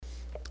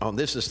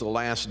This is the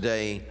last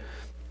day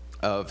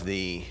of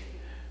the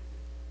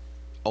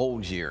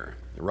old year,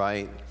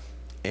 right?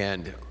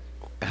 And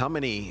how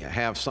many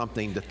have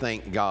something to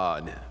thank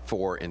God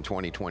for in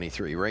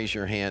 2023? Raise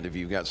your hand if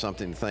you've got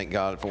something to thank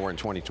God for in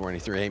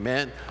 2023.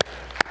 Amen.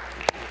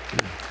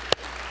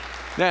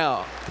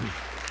 Now,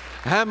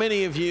 how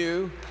many of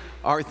you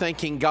are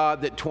thanking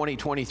God that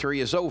 2023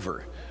 is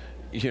over?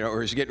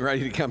 Or is getting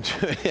ready to come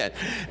to an end.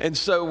 And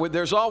so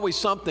there's always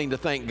something to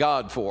thank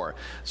God for.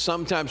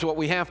 Sometimes what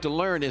we have to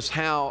learn is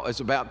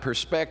about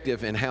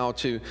perspective and how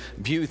to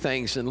view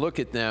things and look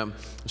at them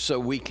so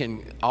we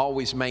can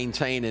always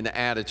maintain an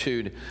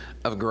attitude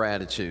of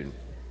gratitude.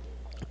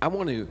 I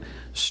want to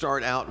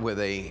start out with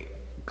a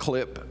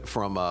clip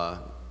from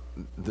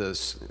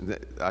this,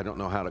 I don't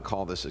know how to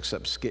call this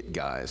except Skit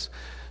Guys.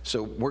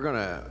 So we're going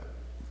to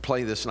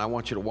play this, and I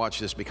want you to watch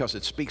this because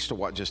it speaks to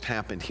what just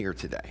happened here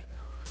today.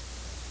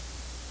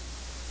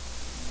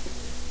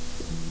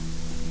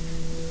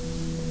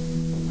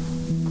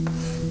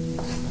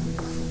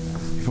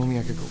 If only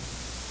I could go.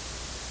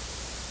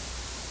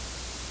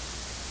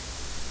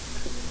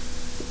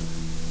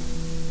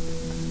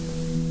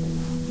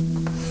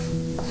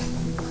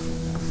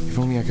 If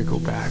only I could go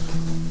back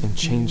and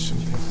change some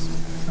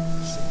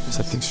things,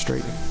 set things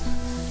straight.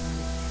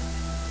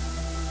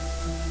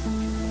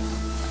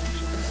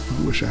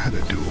 I wish I had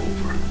a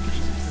do-over.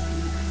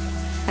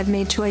 I've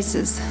made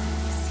choices.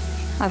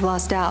 I've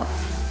lost out.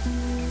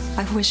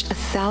 I've wished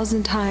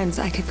 1,000 times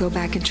I could go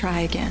back and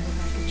try again.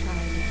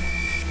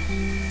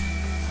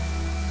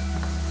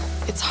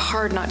 It's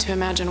hard not to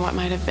imagine what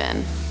might have been.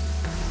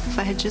 If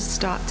I had just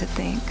stopped to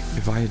think.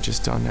 If I had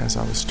just done as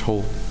I was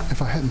told.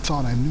 If I hadn't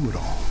thought I knew it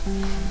all.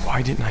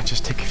 Why didn't I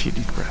just take a few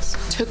deep breaths?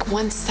 Took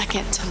 1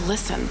 second to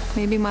listen.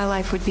 Maybe my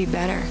life would be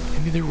better.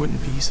 Maybe there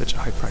wouldn't be such a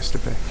high price to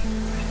pay.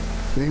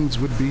 Things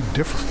would be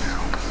different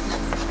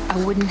now.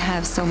 I wouldn't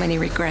have so many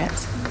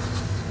regrets.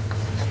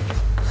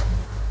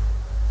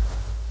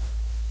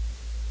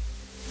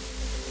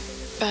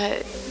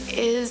 But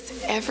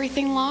is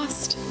everything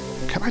lost?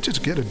 Can I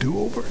just get a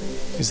do-over?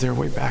 Is there a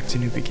way back to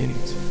new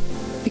beginnings?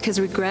 Because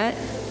regret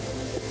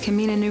can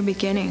mean a new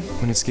beginning.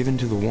 When it's given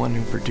to the one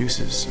who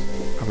produces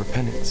a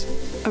repentance.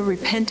 A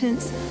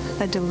repentance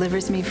that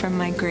delivers me from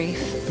my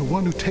grief. The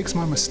one who takes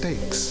my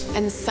mistakes.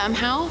 And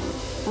somehow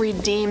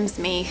redeems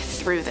me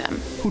through them.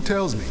 Who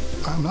tells me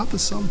I'm not the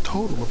sum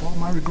total of all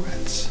my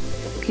regrets.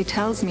 He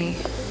tells me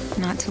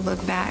not to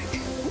look back.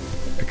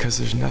 Because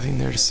there's nothing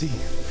there to see.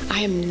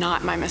 I am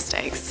not my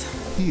mistakes.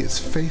 He is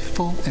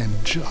faithful and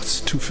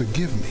just to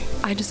forgive me.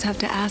 I just have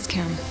to ask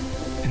him.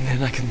 And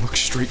then I can look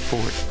straight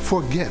forward.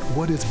 Forget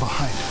what is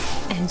behind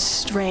me. And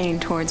strain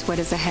towards what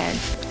is ahead.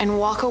 And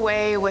walk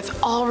away with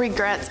all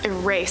regrets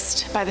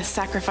erased by the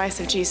sacrifice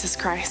of Jesus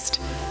Christ.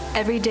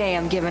 Every day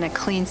I'm given a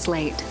clean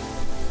slate.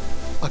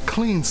 A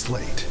clean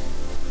slate.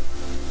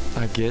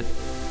 I get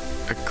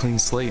a clean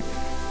slate.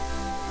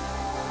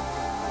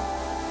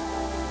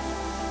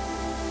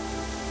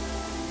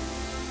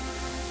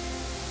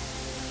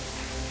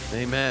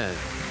 Amen.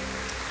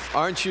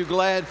 Aren't you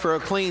glad for a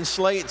clean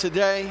slate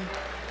today?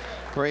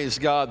 Praise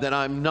God that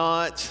I'm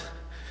not.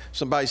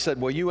 Somebody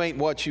said, well, you ain't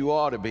what you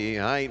ought to be.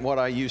 I ain't what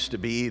I used to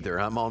be either.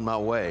 I'm on my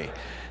way.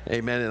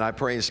 Amen. And I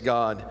praise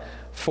God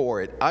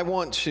for it. I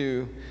want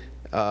to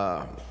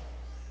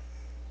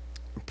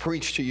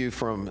preach to you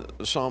from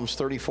Psalms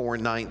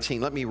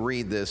 34:19. Let me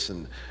read this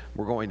and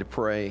we're going to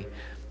pray.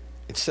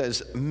 It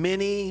says,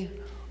 many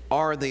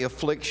are the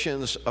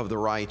afflictions of the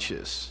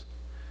righteous,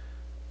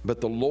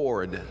 but the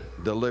Lord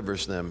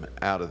delivers them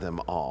out of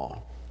them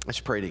all. Let's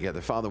pray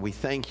together. Father, we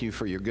thank you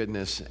for your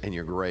goodness and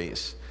your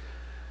grace.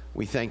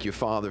 We thank you,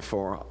 Father,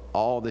 for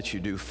all that you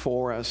do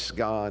for us,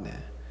 God,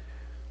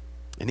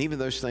 and even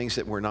those things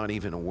that we're not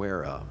even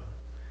aware of.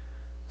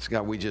 So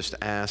God, we just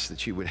ask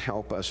that you would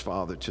help us,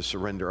 Father, to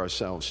surrender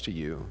ourselves to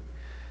you,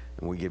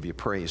 and we give you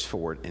praise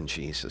for it in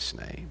Jesus'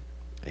 name.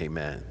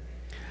 Amen.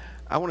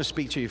 I want to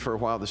speak to you for a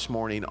while this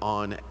morning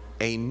on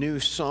a new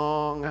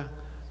song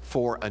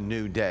for a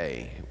new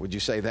day. Would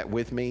you say that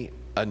with me?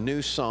 A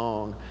new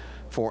song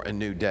for a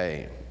new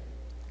day.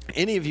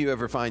 Any of you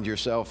ever find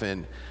yourself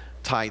in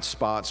tight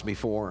spots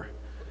before?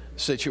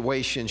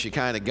 Situations you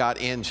kind of got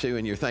into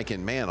and you're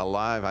thinking, man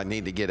alive, I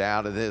need to get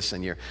out of this,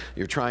 and you're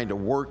trying to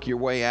work your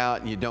way out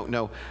and you don't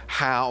know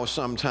how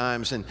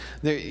sometimes, and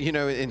there,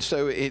 and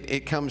so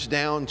it comes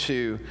down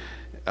to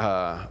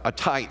a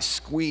tight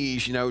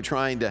squeeze,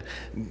 trying to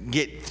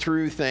get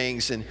through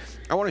things. And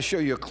I want to show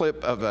you a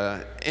clip of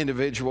an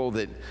individual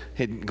that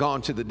had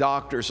gone to the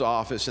doctor's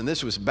office, and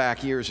this was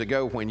back years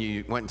ago when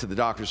you went to the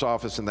doctor's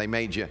office and they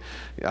made you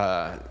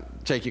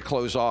take your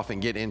clothes off and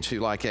get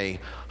into like a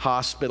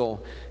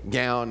hospital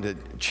gown to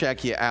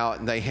check you out,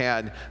 and they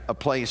had a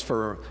place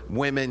for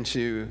women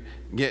to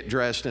get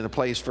dressed and a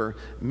place for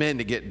men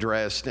to get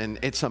dressed. And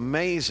it's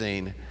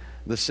amazing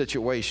the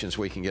situations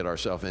we can get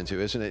ourselves into,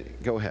 isn't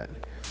it? Go ahead.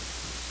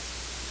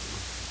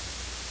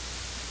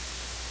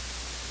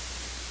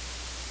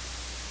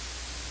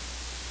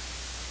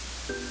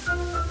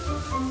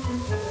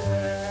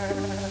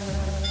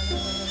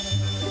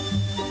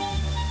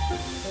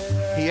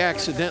 he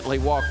accidentally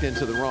walked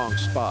into the wrong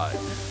spot.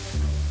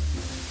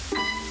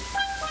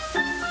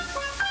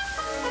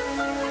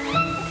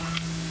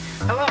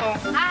 Hello.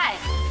 Hi.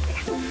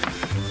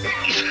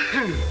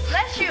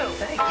 Bless you.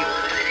 Thank you.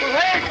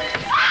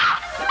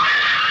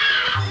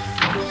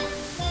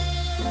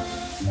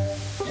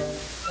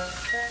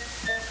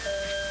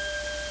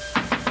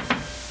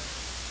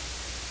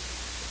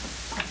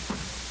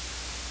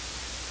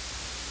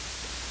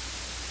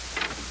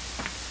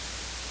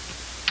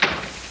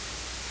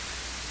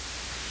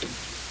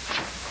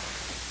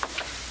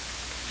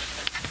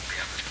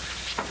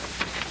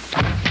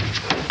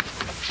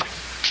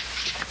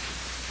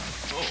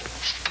 Well,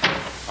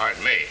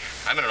 Pardon me.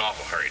 I'm in an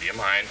awful hurry. Do you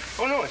mind?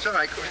 oh, no, it's all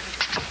right. Go ahead.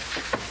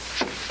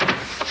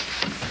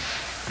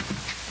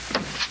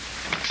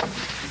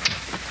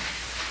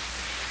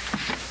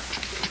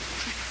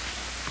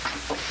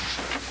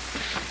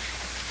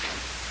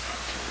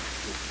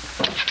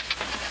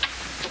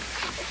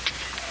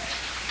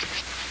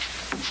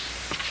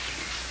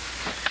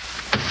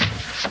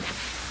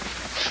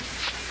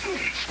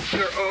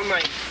 Here, oh,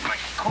 my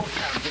coat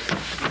down here.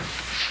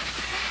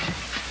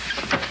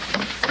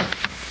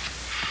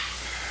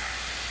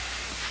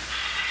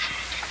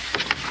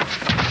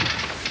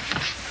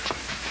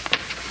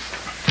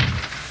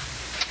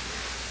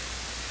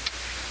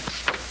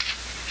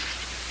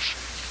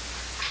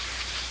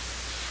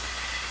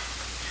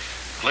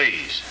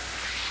 Please.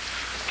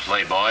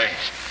 Playboy.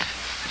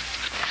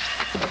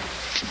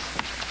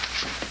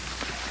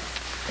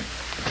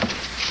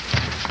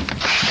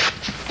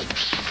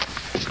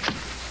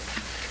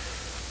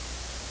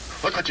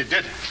 Look what you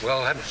did.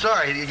 Well, I'm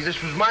sorry.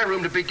 This was my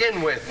room to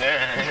begin with.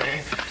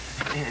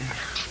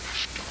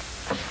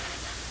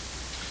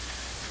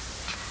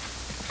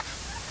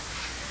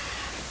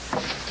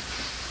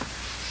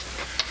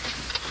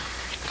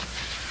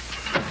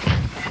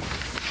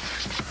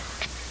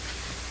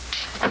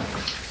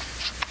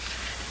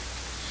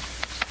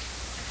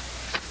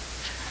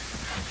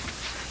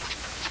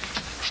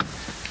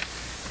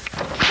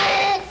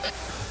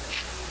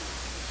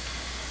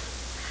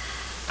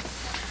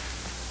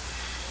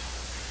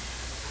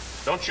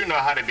 Don't you know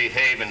how to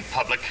behave in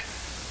public?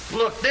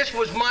 Look, this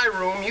was my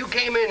room. You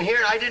came in here.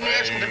 I didn't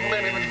ask you to come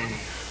in.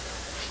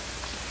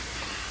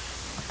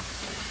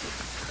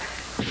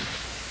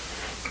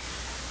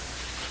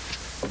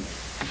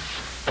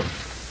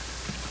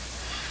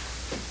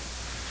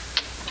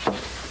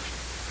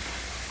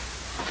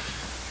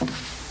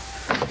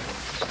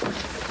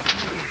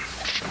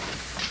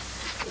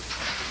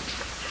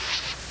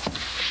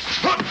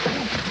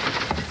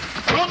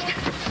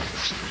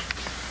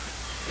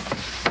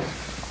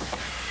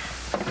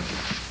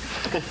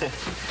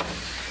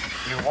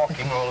 You're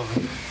walking all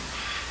over.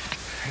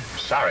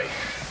 Sorry.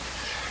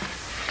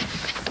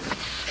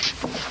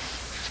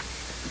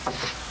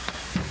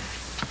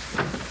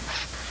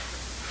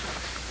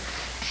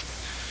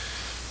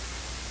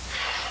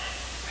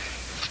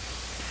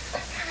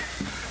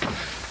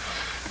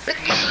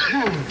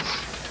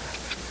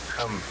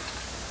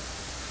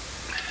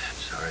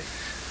 Sorry.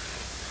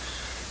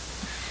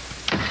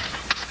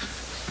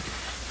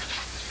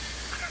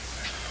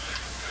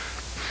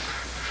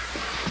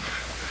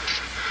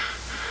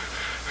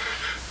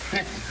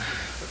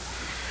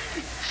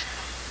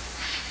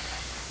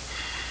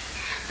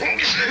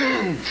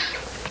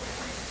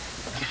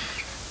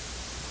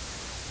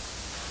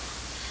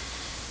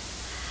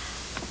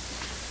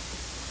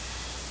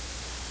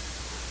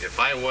 If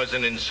I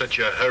wasn't in such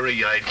a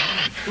hurry, I'd...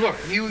 Look,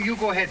 you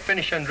go ahead,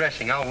 finish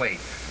undressing. I'll wait.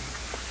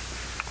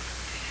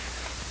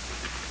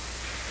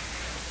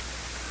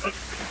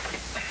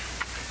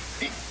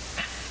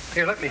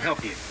 Here, let me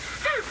help you.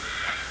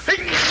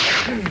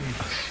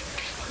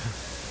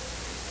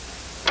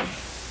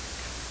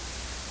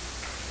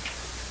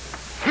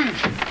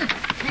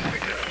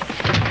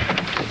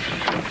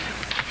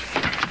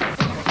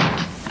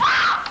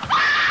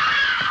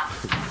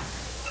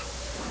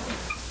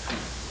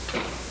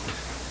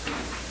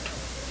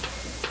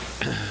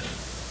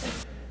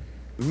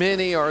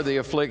 Many are the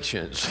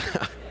afflictions.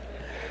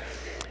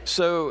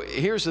 So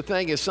here's the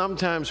thing is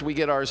sometimes we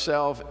get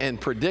ourselves in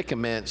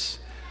predicaments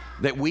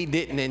that we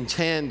didn't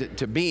intend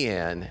to be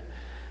in,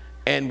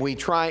 and we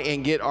try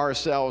and get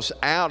ourselves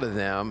out of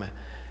them,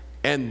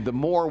 and the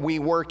more we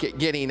work at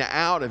getting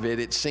out of it,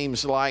 it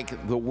seems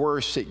like the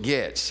worse it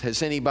gets.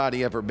 Has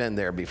anybody ever been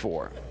there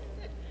before?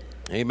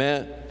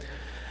 Amen?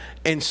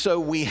 And so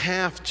we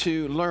have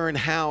to learn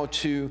how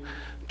to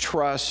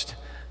trust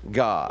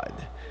God.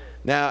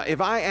 Now, if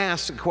I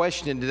ask the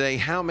question today,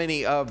 how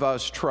many of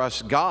us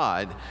trust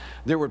God,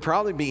 there would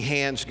probably be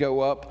hands go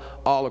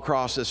up all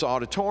across this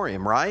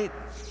auditorium, right?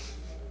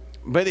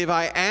 But if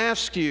I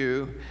ask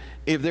you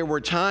if there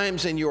were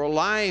times in your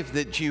life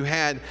that you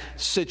had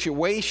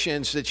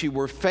situations that you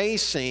were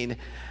facing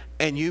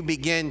and you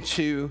begin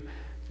to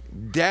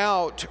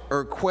doubt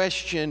or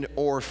question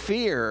or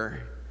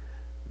fear,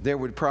 there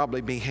would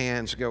probably be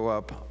hands go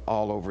up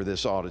all over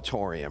this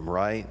auditorium,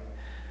 right?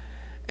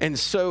 And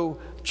so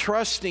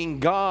trusting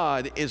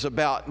God is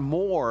about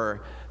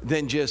more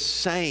than just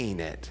saying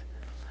it.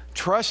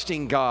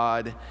 Trusting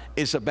God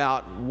is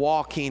about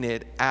walking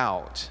it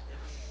out.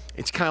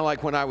 It's kind of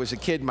like when I was a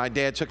kid, my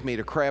dad took me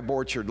to Crab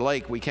Orchard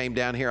Lake. We came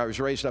down here. I was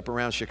raised up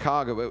around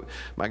Chicago, but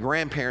my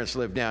grandparents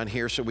lived down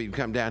here, so we'd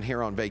come down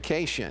here on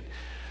vacation.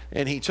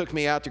 And he took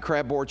me out to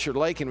Crab Orchard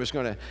Lake and was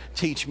going to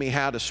teach me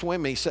how to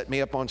swim. He set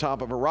me up on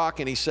top of a rock,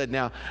 and he said,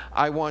 now,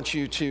 I want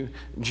you to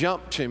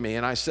jump to me.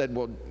 And I said,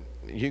 well,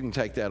 you can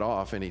take that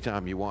off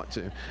anytime you want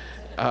to.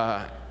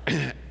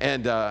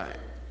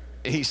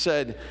 He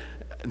said,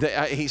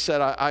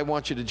 I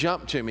want you to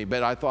jump to me.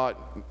 But I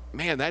thought,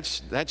 man,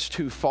 that's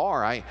too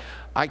far.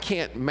 I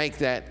can't make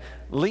that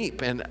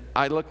leap. And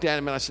I looked at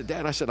him and I said,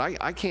 Dad,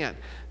 I can't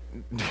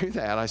do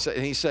that. I said,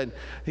 and he said,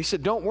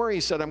 don't worry.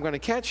 He said, I'm going to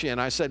catch you.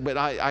 And I said, but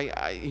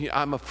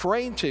I'm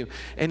afraid to.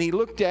 And he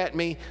looked at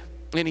me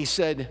and he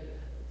said,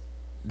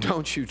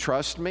 don't you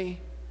trust me?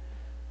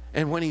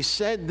 And when he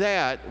said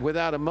that,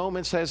 without a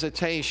moment's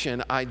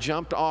hesitation, I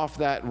jumped off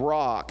that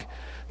rock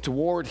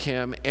toward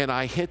him, and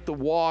I hit the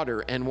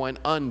water and went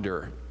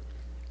under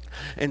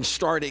and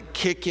started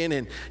kicking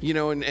and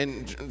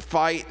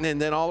fighting.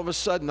 And then all of a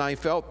sudden I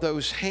felt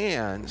those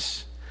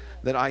hands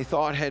that I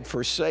thought had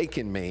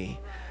forsaken me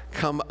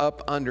come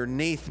up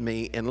underneath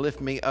me and lift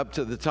me up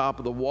to the top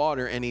of the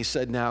water. And he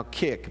said, now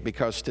kick,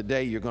 because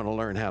today you're going to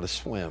learn how to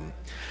swim.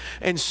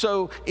 And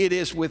so it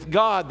is with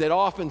God that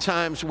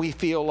oftentimes we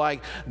feel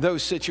like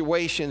those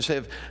situations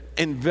have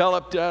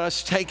enveloped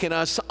us, taken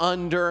us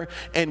under,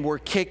 and we're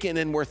kicking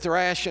and we're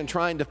thrashing,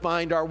 trying to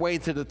find our way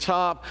to the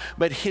top.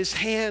 But his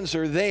hands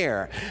are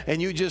there, and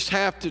you just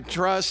have to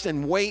trust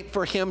and wait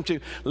for him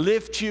to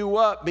lift you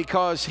up,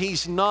 because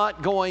he's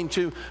not going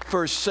to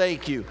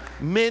forsake you.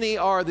 Many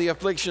are the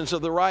afflictions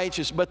of the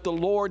righteous, but the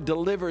Lord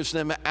delivers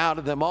them out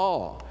of them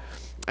all.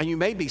 And you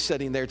may be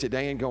sitting there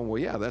today and going,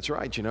 well, yeah, that's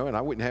right, and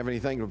I wouldn't have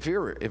anything to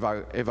fear if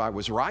I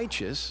was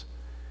righteous.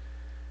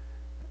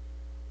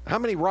 How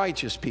many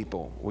righteous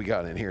people we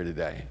got in here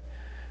today?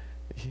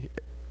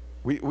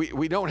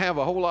 We don't have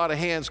a whole lot of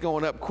hands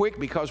going up quick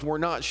because we're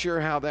not sure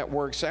how that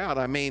works out.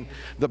 I mean,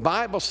 the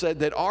Bible said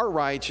that our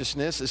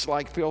righteousness is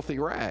like filthy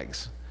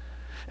rags.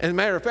 As a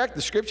matter of fact,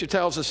 the scripture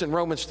tells us in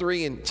Romans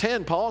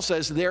 3:10, Paul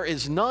says, there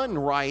is none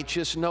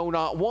righteous, no,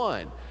 not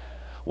one.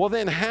 Well,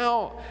 then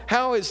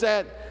how is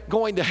that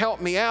going to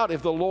help me out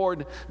if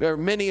there are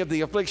many of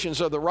the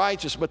afflictions of the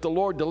righteous, but the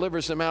Lord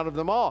delivers them out of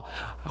them all?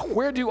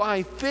 Where do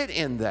I fit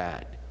in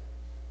that?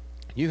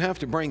 You have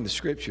to bring the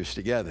scriptures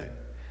together.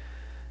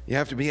 You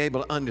have to be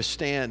able to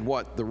understand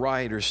what the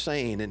writer's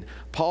saying. And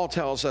Paul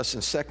tells us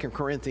in 2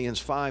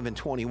 Corinthians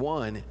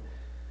 5:21,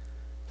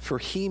 for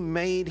he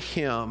made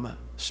him,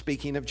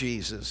 speaking of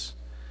Jesus,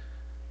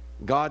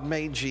 God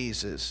made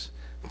Jesus,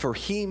 for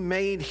he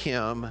made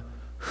him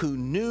who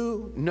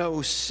knew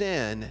no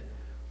sin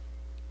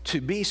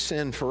to be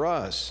sin for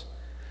us,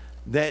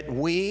 that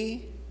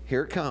we,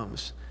 here it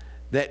comes,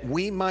 that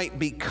we might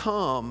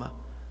become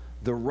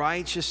the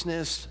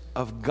righteousness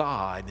of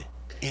God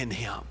in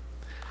him.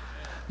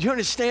 Do you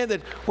understand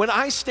that when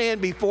I stand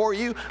before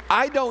you,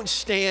 I don't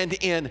stand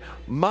in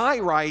my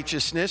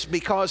righteousness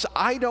because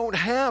I don't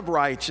have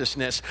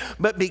righteousness,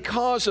 but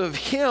because of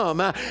him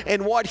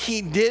and what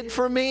he did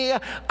for me,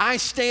 I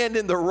stand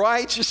in the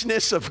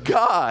righteousness of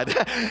God.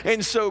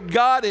 And so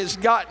God has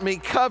got me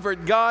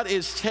covered. God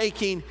is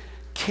taking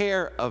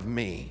care of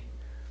me.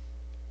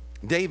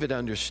 David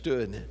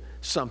understood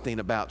something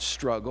about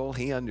struggle.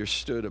 He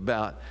understood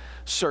about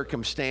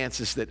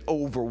circumstances that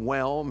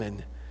overwhelm,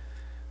 and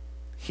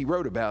he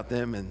wrote about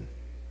them in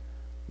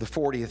the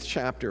 40th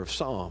chapter of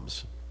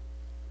Psalms.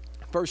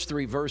 First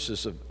 3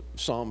 verses of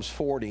Psalms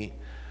 40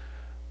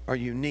 are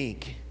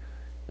unique,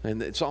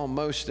 and it's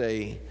almost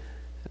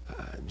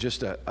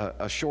just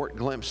a short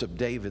glimpse of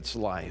David's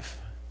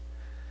life.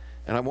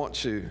 And I want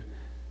to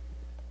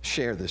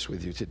share this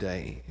with you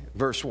today.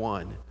 Verse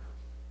 1,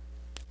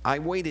 I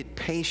waited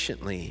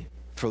patiently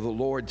for the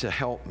Lord to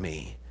help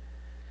me,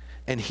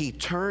 and he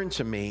turned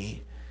to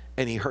me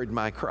and he heard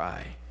my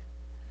cry.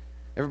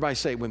 Everybody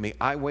say it with me.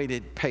 I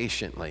waited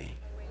patiently.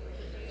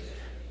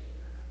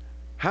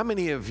 How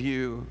many of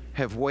you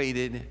have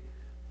waited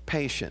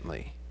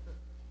patiently?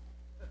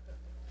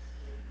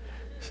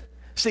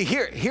 See,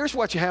 here's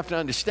what you have to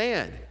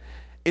understand,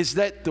 is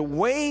that the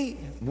way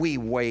we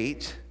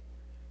wait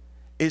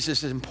is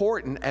as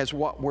important as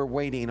what we're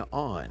waiting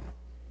on.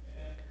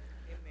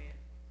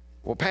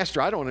 Well,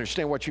 Pastor, I don't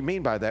understand what you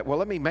mean by that. Well,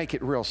 let me make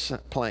it real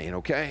plain,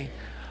 okay?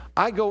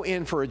 I go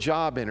in for a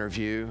job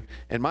interview,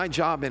 and my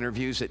job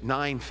interview's at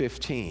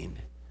 9:15.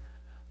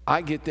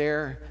 I get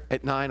there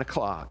at 9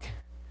 o'clock.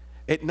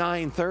 At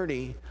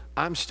 9:30,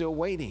 I'm still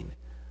waiting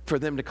for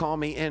them to call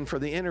me in for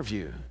the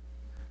interview.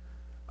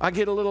 I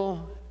get a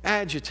little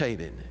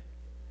agitated.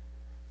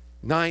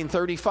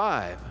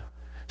 9:35,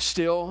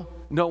 still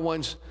no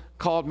one's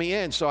called me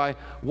in. So I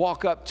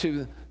walk up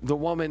to the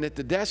woman at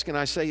the desk and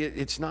I say,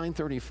 it's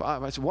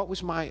 9:35. I said, what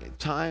was my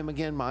time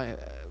again? My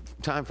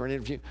time for an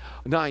interview?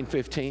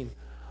 9:15.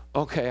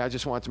 Okay, I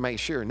just wanted to make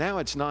sure. Now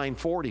it's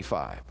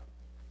 9:45.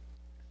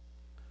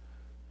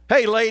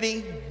 Hey,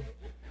 lady,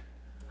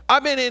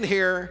 I've been in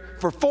here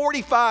for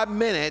 45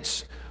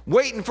 minutes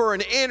waiting for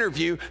an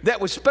interview that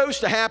was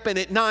supposed to happen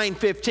at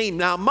 9:15.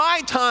 Now,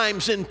 my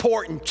time's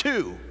important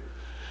too.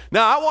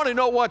 Now, I want to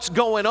know what's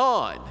going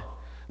on.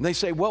 And they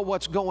say, well,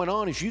 what's going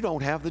on is you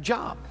don't have the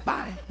job.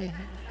 Bye.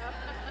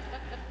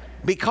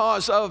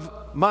 Because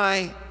of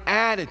my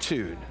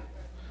attitude.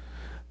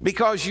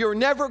 Because you're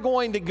never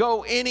going to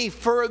go any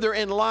further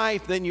in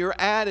life than your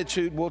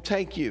attitude will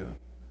take you.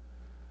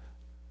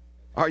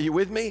 Are you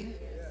with me?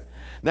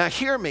 Now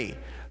hear me.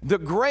 The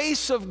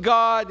grace of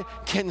God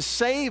can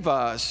save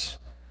us,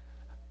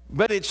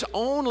 but it's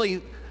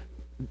only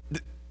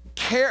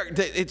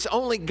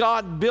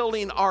God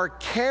building our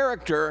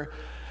character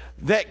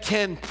that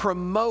can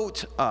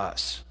promote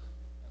us.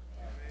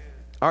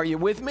 Are you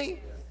with me?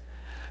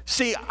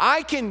 See,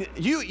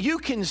 you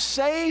can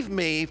save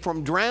me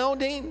from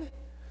drowning,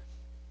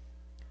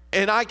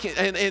 and I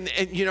can, and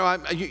you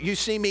know, you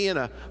see me in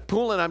a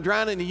pool and I'm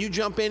drowning, and you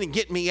jump in and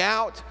get me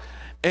out.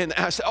 And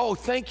I say, oh,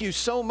 thank you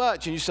so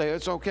much. And you say,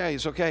 it's okay,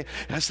 it's okay.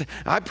 And I say,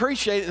 I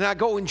appreciate it. And I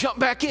go and jump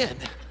back in.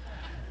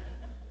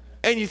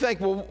 And you think,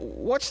 well,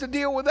 what's the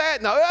deal with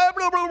that? Now,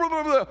 blah, blah, blah,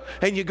 blah, blah.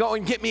 And you go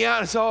and get me out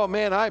and say, oh,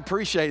 man, I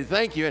appreciate it.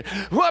 Thank you. And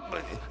whoop,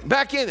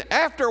 back in.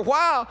 After a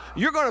while,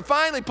 you're going to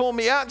finally pull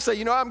me out and say,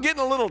 you know, I'm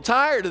getting a little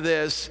tired of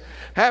this,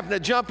 having to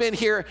jump in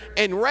here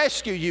and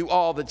rescue you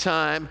all the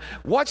time.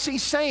 What's he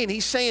saying?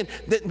 He's saying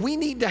that we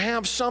need to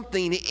have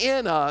something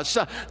in us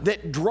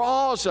that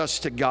draws us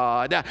to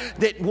God,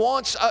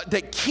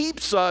 that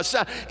keeps us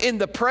in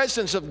the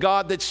presence of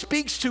God, that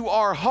speaks to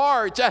our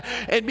heart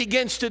and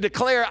begins to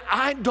declare,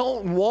 I don't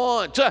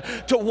want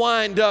to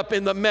wind up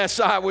in the mess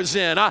I was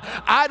in.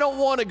 I don't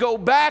want to go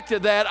back to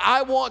that.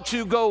 I want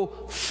to go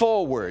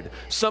forward.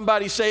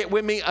 Somebody say it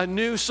with me, a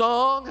new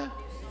song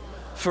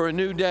for a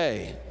new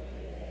day.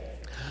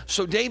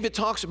 So David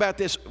talks about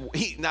this.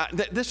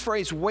 This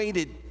phrase,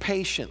 waited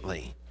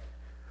patiently.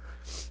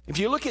 If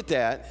you look at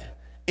that,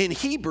 in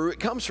Hebrew, it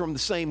comes from the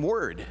same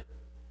word.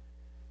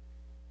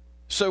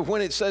 So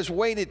when it says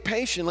waited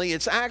patiently,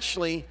 it's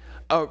actually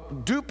a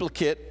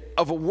duplicate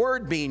of a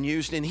word being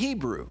used in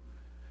Hebrew.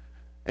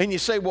 And you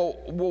say, well,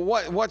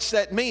 what's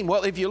that mean?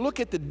 Well, if you look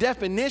at the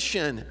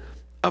definition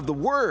of the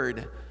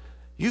word,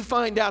 you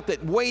find out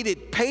that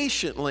waited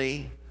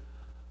patiently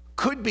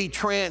could be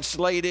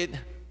translated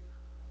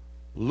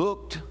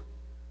looked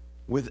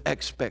with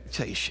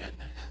expectation.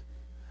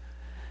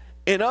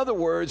 In other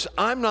words,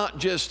 I'm not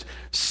just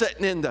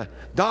sitting in the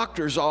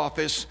doctor's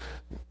office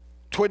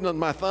twiddling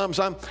my thumbs.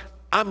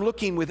 I'm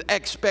looking with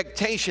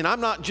expectation.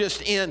 I'm not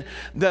just in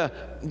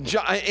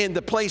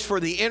the place for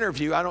the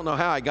interview. I don't know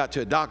how I got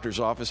to a doctor's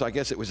office. I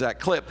guess it was that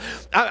clip.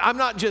 I'm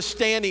not just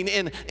standing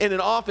in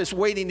an office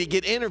waiting to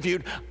get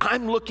interviewed.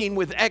 I'm looking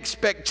with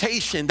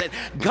expectation that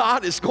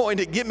God is going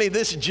to give me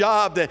this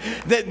job,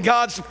 that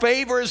God's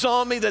favor is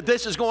on me, that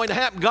this is going to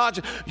happen.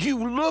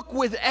 You look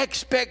with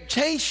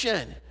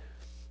expectation.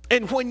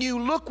 And when you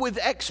look with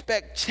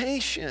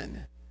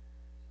expectation,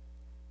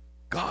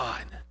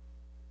 God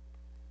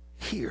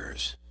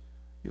hears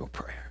your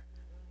prayer.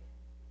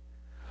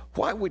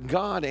 Why would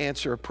God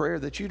answer a prayer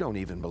that you don't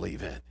even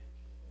believe in?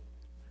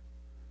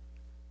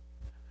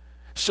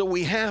 So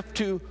we have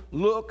to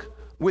look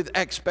with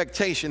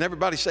expectation.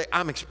 Everybody say,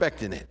 I'm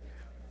expecting it.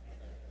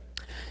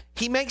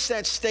 He makes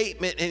that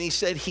statement and he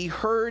said, he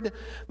heard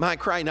my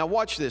cry. Now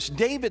watch this.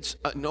 David's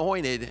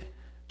anointed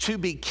to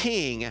be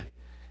king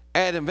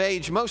at an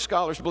age, most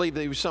scholars believe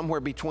that he was somewhere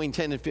between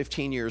 10 and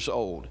 15 years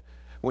old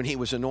when he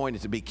was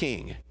anointed to be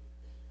king.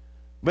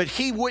 But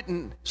he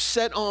wouldn't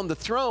sit on the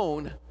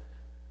throne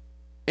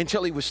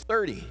until he was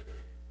 30.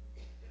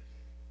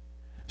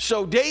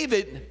 So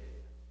David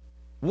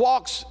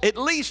walks at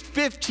least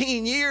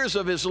 15 years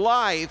of his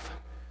life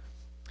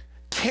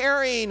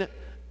carrying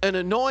an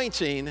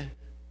anointing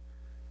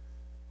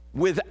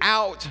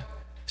without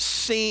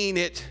seeing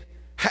it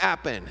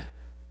happen.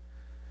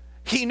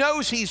 He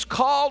knows he's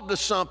called to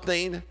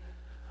something,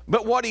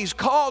 but what he's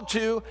called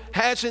to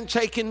hasn't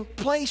taken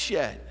place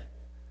yet.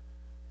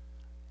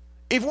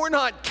 If we're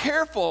not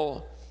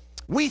careful,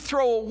 we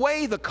throw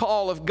away the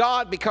call of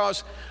God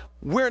because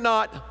we're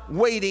not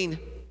waiting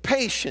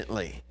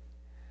patiently.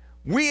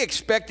 We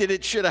expected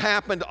it should have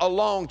happened a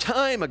long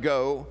time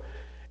ago,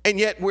 and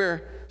yet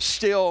we're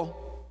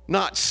still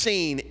not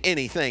seeing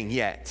anything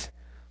yet.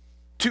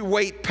 To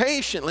wait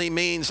patiently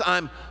means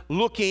I'm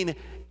looking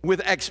with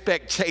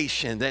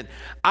expectation that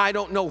I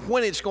don't know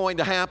when it's going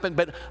to happen,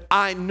 but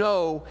I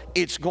know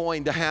it's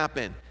going to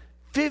happen.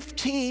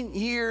 15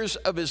 years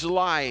of his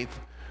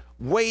life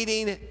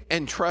waiting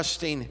and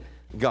trusting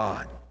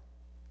God.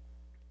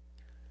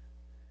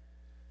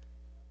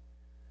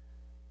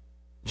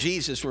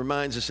 Jesus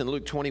reminds us in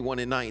Luke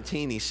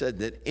 21:19, he said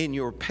that in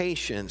your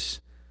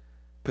patience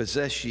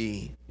possess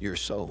ye your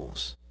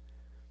souls.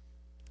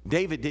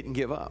 David didn't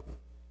give up.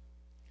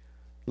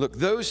 Look,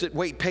 those that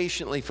wait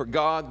patiently for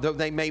God, though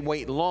they may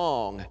wait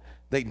long,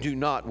 they do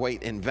not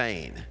wait in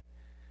vain.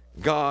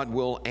 God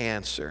will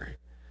answer.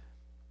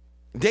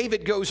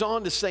 David goes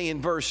on to say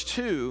in verse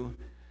 2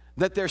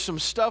 that there's some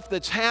stuff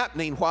that's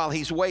happening while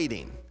he's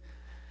waiting.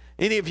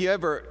 Any of you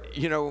ever,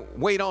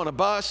 wait on a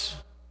bus?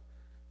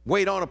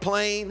 wait on a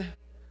plane,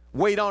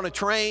 wait on a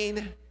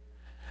train,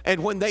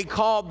 and when they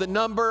called the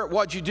number,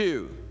 what'd you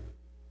do?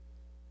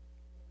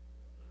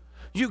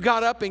 You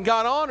got up and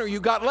got on, or you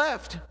got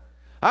left.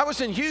 I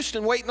was in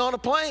Houston waiting on a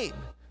plane.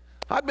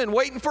 I'd been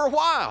waiting for a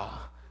while.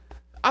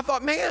 I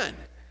thought, man,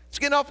 it's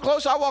getting off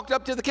close. I walked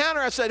up to the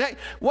counter. I said, hey,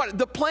 what,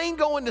 the plane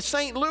going to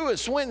St.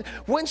 Louis,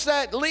 when's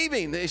that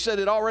leaving? They said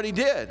it already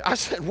did. I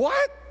said,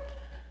 what?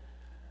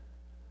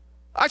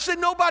 I said,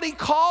 nobody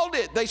called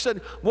it. They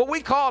said, well,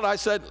 we called. I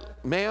said,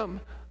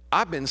 ma'am,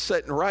 I've been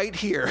sitting right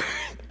here.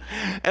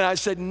 And I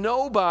said,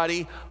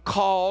 nobody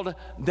called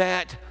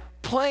that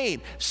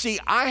plane. See,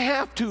 I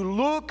have to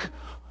look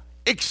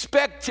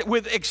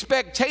with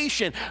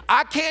expectation.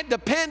 I can't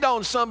depend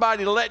on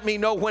somebody to let me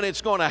know when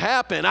it's going to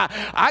happen.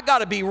 I got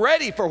to be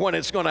ready for when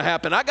it's going to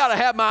happen. I got to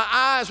have my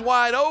eyes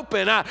wide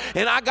open,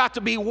 and I got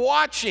to be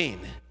watching.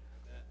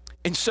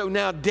 And so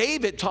now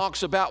David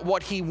talks about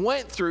what he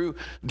went through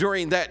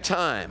during that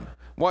time.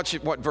 Watch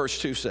what verse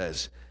 2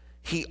 says.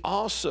 He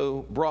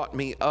also brought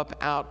me up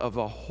out of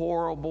a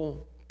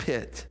horrible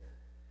pit,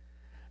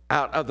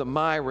 out of the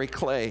miry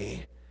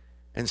clay,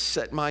 and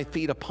set my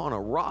feet upon a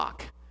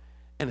rock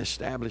and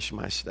established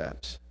my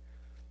steps.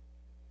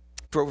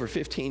 For over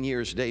 15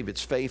 years,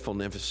 David's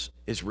faithfulness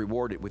is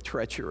rewarded with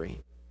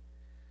treachery.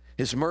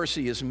 His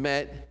mercy is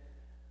met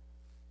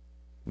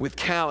with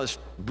callous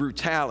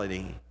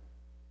brutality.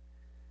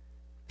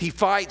 He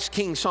fights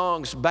King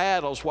Saul's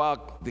battles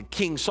while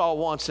King Saul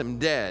wants him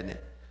dead.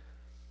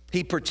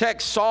 He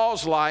protects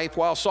Saul's life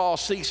while Saul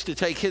seeks to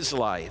take his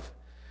life.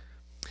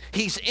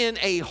 He's in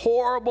a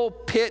horrible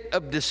pit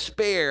of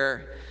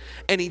despair,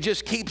 and he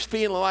just keeps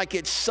feeling like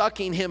it's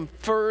sucking him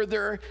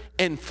further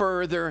and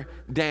further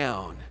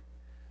down.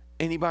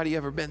 Anybody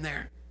ever been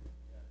there?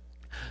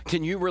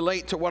 Can you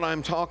relate to what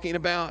I'm talking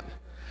about?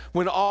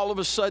 When all of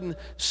a sudden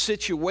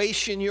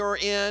situation you're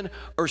in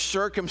or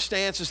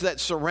circumstances that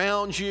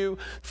surround you,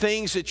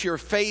 things that you're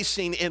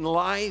facing in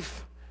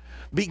life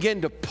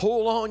begin to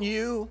pull on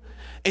you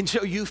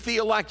until you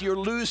feel like you're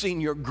losing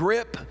your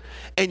grip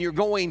and you're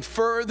going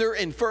further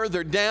and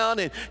further down,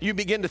 and you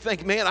begin to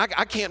think, man,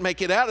 I can't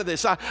make it out of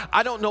this.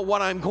 I don't know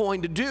what I'm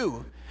going to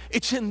do.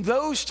 It's in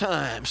those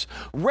times,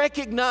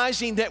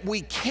 recognizing that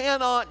we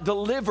cannot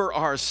deliver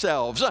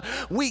ourselves,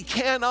 we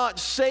cannot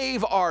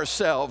save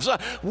ourselves,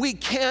 we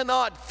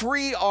cannot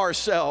free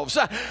ourselves.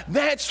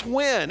 That's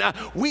when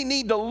we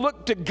need to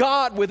look to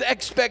God with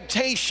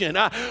expectation.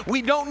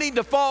 We don't need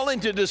to fall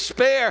into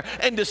despair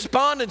and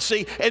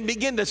despondency and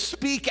begin to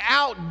speak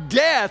out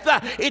death.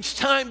 It's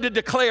time to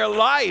declare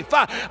life.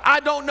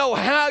 I don't know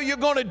how you're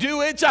going to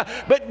do it,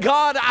 but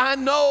God, I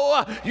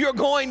know you're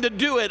going to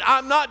do it.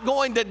 I'm not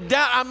going to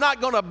doubt. I'm not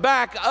going to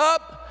back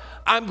up.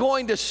 I'm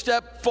going to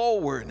step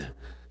forward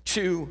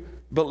to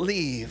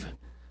believe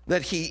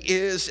that He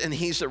is, and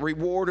He's a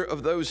rewarder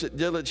of those that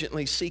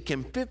diligently seek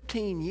Him.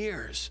 15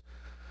 years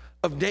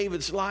of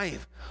David's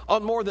life.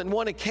 On more than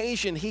one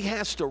occasion, he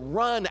has to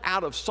run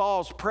out of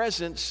Saul's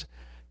presence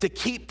to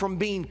keep from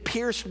being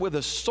pierced with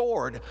a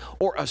sword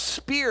or a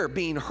spear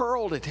being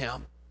hurled at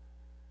him.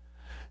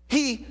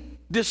 He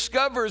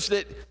discovers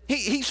that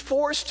he's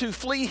forced to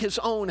flee his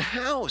own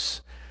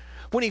house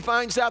when he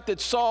finds out that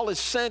Saul has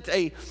sent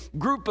a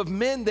group of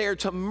men there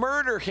to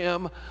murder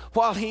him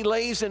while he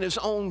lays in his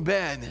own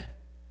bed.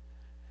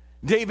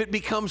 David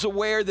becomes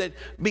aware that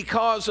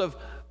because of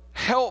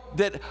help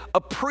that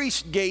a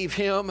priest gave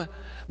him,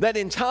 that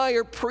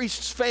entire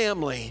priest's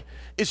family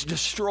is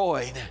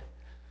destroyed.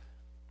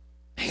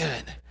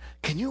 Man,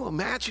 can you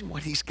imagine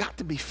what he's got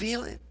to be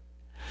feeling?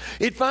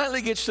 It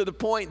finally gets to the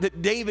point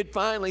that David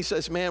finally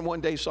says, man,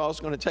 one day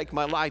Saul's going to take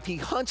my life. He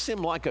hunts him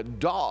like a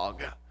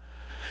dog.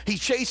 He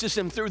chases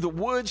him through the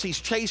woods. He's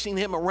chasing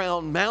him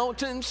around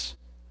mountains.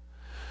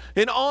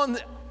 And on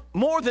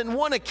more than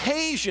one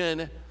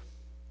occasion,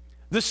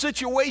 the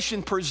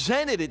situation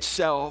presented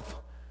itself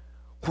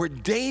where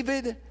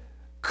David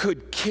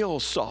could kill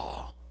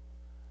Saul.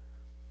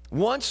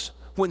 Once,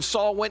 when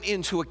Saul went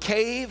into a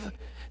cave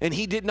and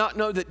he did not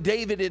know that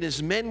David and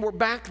his men were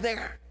back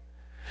there.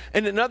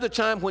 And another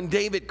time when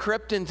David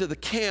crept into the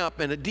camp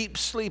and a deep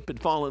sleep had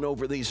fallen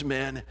over these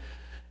men,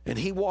 and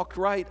he walked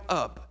right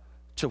up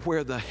to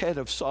where the head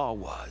of Saul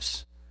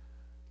was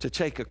to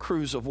take a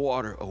cruse of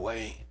water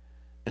away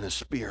and a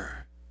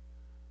spear.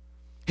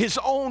 His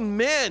own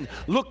men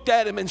looked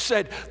at him and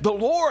said, the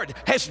Lord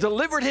has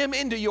delivered him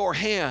into your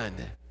hand.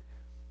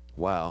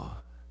 Wow.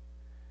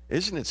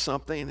 Isn't it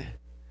something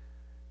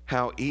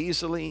how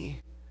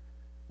easily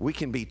we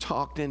can be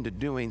talked into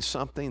doing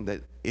something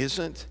that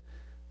isn't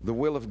the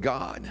will of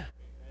God,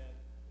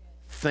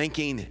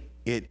 thinking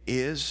it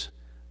is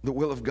the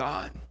will of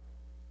God?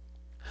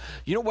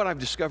 You know what I've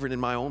discovered in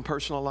my own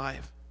personal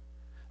life?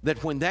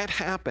 That when that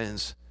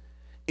happens,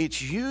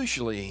 it's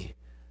usually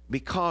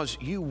because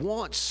you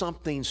want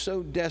something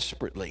so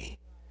desperately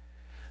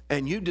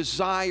and you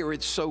desire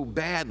it so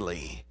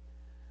badly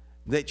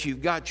that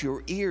you've got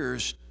your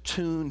ears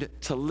tuned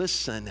to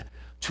listen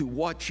to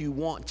what you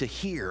want to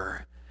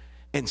hear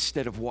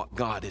instead of what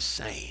God is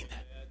saying.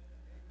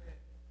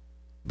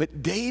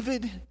 But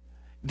David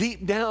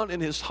deep down in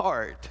his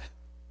heart,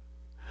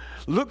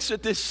 looks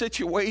at this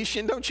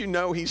situation. Don't you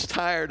know he's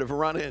tired of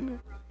running?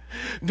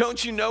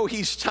 Don't you know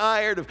he's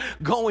tired of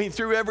going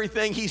through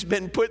everything he's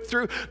been put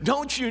through?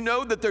 Don't you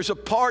know that there's a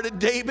part of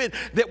David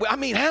that, I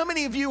mean, how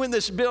many of you in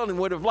this building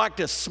would have liked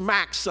to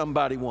smack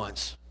somebody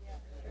once?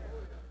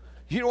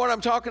 You know what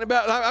I'm talking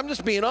about? I'm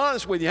just being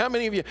honest with you. How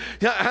many of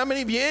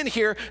you in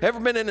here ever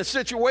been in a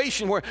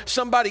situation where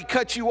somebody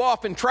cut you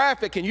off in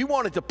traffic and you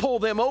wanted to pull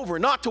them over,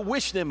 not to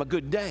wish them a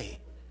good day?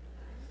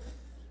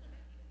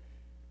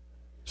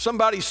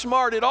 Somebody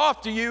smarted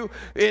off to you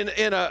in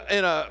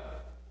a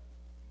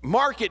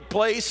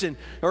marketplace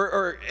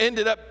or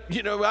ended up,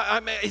 you know, I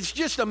mean, it's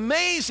just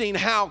amazing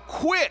how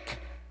quick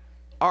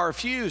our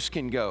fuse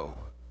can go.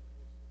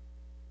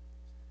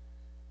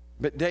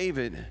 But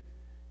David,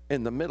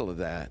 in the middle of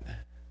that,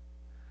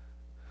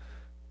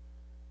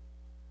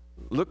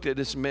 looked at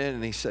his men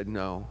and he said,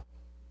 no,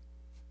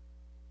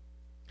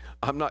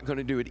 I'm not going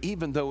to do it,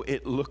 even though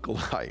it looked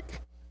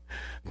like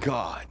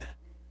God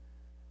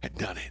had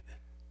done it.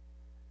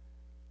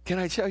 Can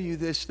I tell you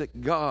this,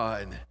 that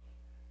God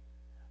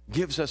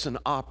gives us an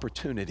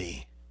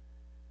opportunity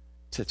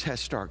to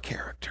test our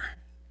character,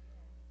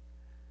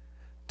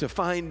 to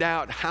find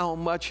out how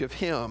much of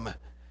him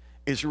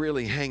is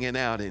really hanging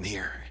out in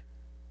here.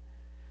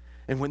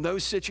 And when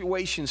those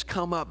situations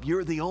come up,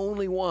 you're the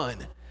only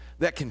one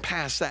that can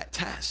pass that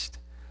test.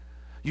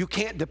 You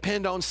can't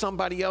depend on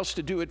somebody else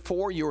to do it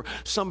for you or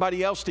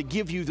somebody else to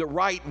give you the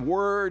right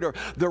word or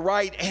the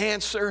right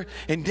answer.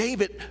 And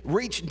David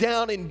reached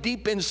down and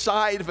deep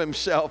inside of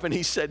himself and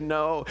he said,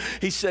 no.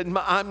 He said,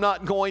 I'm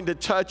not going to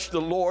touch the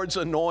Lord's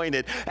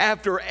anointed.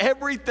 After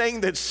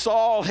everything that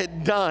Saul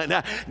had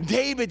done,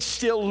 David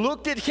still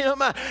looked at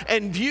him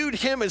and viewed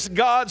him as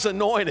God's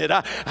anointed.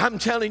 I'm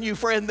telling you,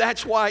 friend,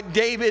 that's why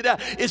David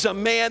is a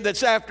man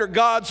that's after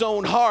God's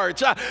own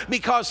heart,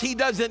 because he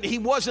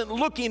wasn't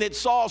looking at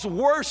Saul's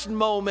worst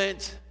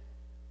moment.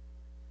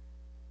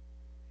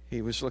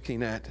 He was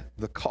looking at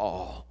the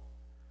call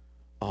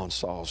on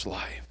Saul's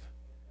life.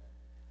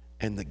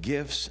 And the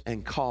gifts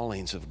and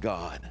callings of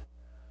God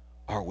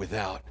are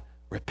without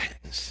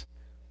repentance.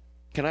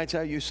 Can I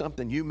tell you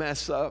something? You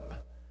mess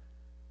up,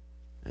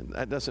 and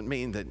that doesn't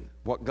mean that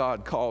what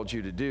God called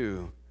you to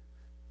do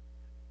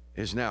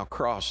is now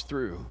crossed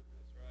through.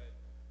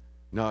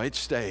 No, it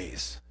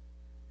stays.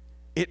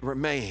 It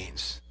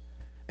remains.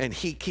 And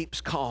he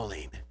keeps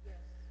calling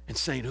and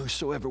saying,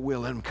 whosoever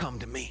will, let him come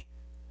to me.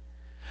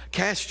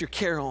 Cast your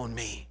care on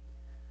me,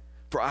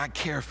 for I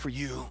care for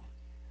you.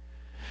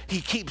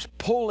 He keeps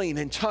pulling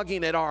and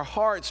tugging at our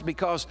hearts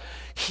because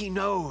he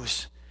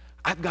knows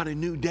I've got a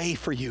new day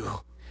for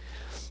you.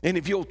 And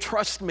if you'll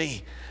trust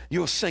me,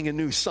 you'll sing a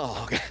new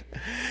song.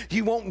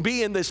 You won't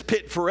be in this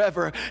pit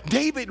forever.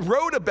 David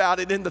wrote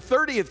about it in the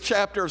 30th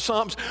chapter of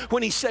Psalms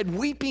when he said,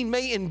 weeping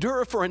may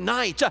endure for a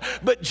night,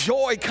 but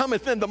joy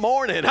cometh in the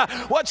morning.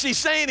 What's he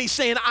saying? He's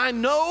saying, I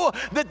know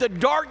that the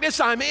darkness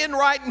I'm in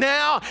right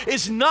now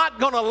is not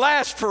going to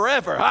last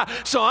forever.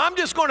 So I'm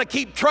just going to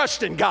keep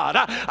trusting God.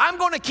 I'm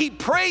going to keep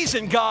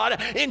praising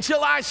God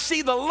until I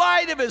see the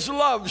light of his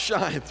love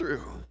shine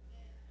through.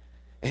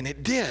 And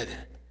it did.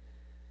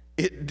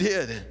 It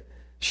did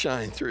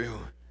shine through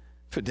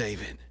for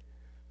David.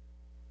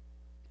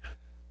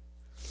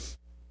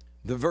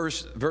 The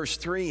verse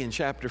 3 in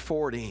chapter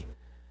 40,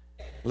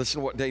 listen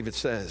to what David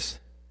says.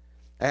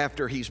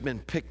 After he's been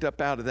picked up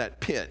out of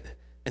that pit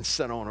and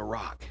set on a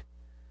rock.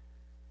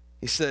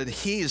 He said,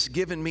 he has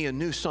given me a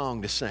new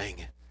song to sing,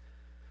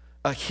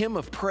 a hymn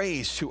of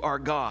praise to our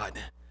God.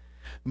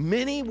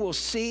 Many will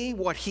see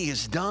what he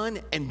has done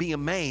and be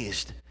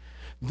amazed.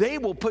 They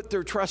will put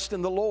their trust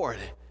in the Lord.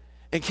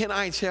 And can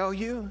I tell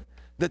you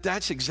that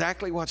that's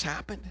exactly what's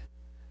happened?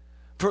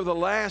 For the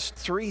last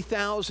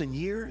 3,000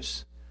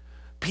 years,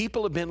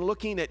 people have been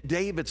looking at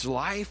David's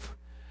life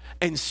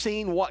and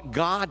seeing what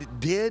God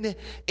did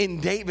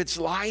in David's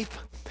life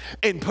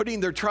and putting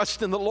their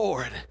trust in the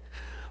Lord.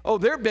 Oh,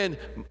 there have been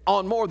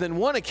on more than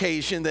one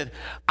occasion that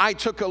I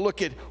took a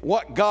look at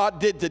what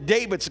God did to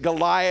David's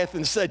Goliath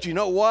and said, you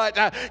know what?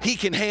 He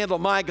can handle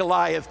my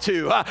Goliath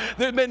too.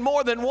 There have been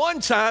more than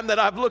one time that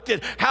I've looked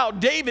at how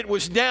David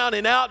was down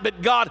and out,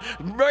 but God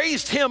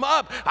raised him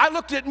up. I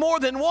looked at more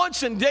than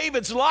once in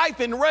David's life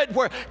and read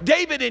where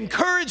David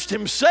encouraged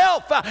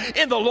himself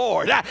in the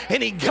Lord.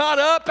 And he got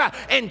up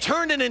and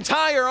turned an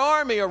entire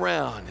army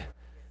around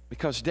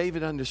because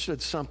David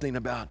understood something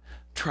about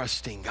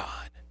trusting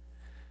God.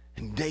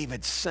 And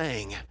David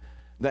sang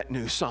that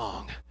new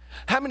song.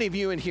 How many of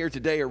you in here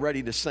today are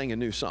ready to sing a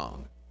new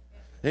song?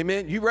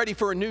 Amen. You ready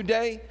for a new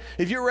day?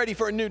 If you're ready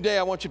for a new day,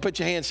 I want you to put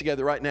your hands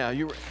together right now.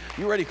 You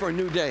ready for a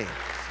new day?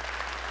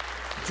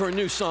 For a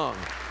new song?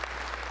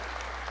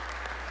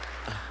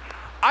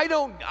 I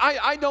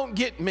don't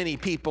get many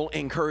people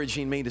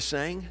encouraging me to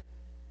sing,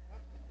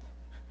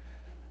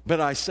 but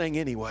I sing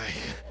anyway.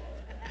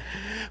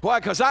 Why?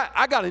 Because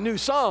I got a new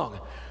song.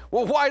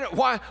 Well,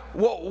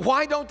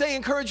 why don't they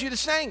encourage you to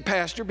sing,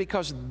 Pastor?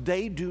 Because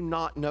they do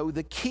not know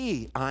the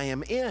key I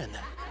am in.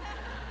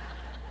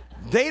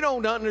 They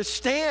don't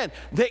understand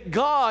that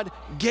God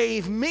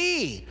gave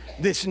me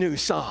this new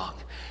song.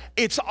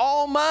 It's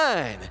all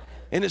mine.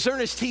 And as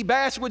Ernest T.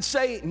 Bass would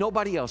say,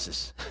 nobody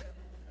else's.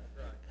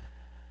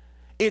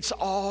 It's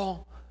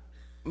all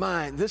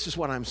mine. This is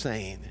what I'm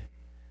saying.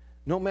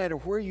 No matter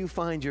where you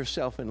find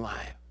yourself in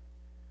life,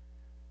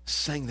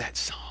 sing that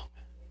song.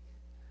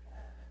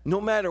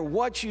 No matter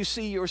what you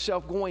see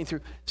yourself going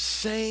through,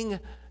 sing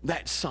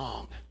that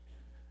song.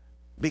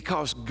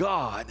 Because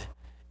God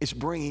is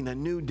bringing a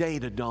new day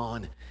to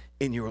dawn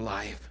in your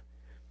life.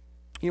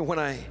 You know, when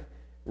I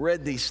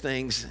read these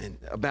things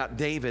about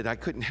David, I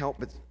couldn't help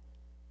but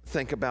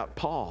think about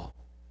Paul,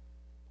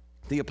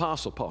 the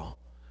Apostle Paul.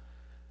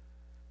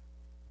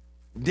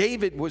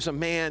 David was a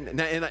man,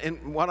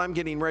 and what I'm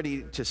getting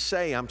ready to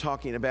say, I'm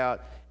talking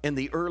about in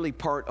the early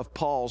part of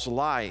Paul's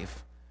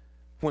life,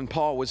 when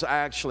Paul was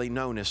actually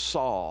known as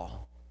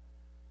Saul.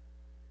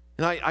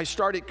 And I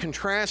started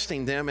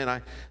contrasting them, and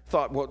I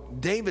thought, well,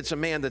 David's a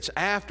man that's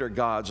after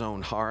God's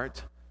own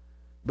heart,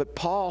 but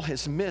Paul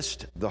has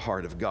missed the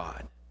heart of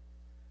God.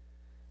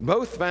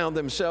 Both found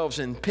themselves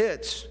in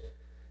pits,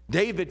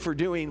 David for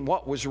doing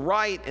what was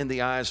right in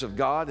the eyes of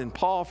God, and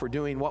Paul for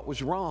doing what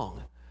was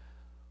wrong.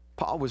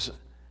 Paul was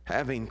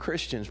having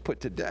Christians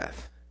put to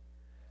death.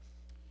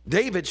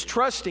 David's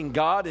trusting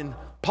God, and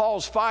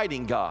Paul's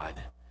fighting God.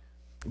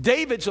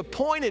 David's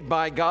appointed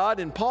by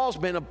God, and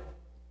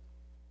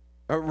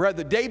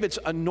David's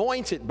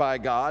anointed by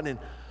God, and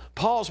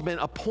Paul's been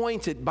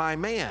appointed by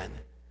man.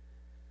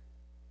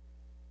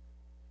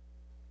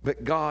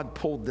 But God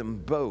pulled them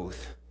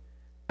both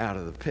out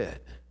of the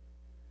pit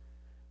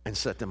and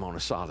set them on a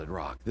solid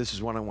rock. This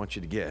is what I want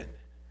you to get.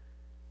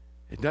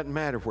 It doesn't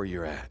matter where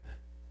you're at.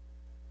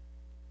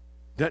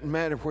 Doesn't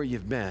matter where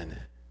you've been.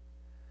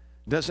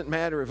 Doesn't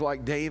matter if,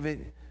 like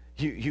David,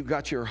 you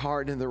got your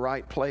heart in the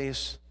right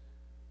place,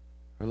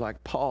 or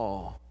like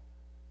Paul,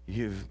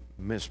 you've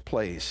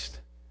misplaced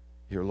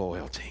your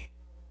loyalty.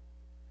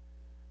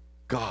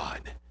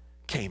 God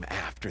came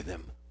after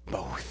them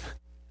both.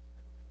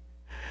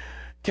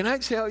 Can I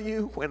tell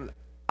you, when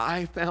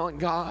I found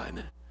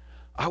God,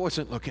 I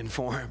wasn't looking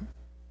for him.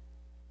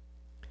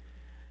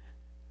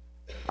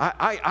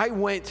 I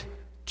went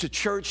to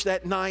church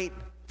that night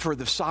for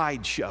the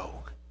sideshow.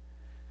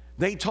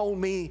 They told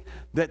me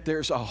that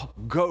there's a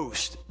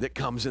ghost that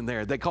comes in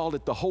there. They called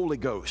it the Holy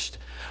Ghost.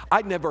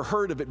 I'd never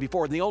heard of it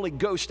before. The only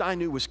ghost I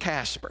knew was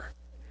Casper.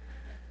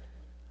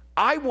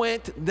 I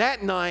went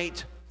that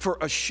night for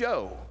a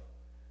show.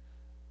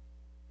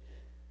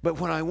 But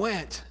when I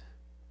went,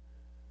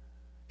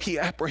 he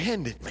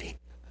apprehended me.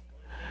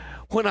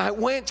 When I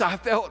went, I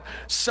felt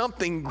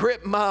something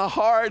grip my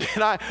heart,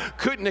 and I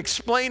couldn't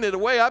explain it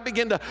away. I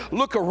began to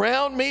look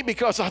around me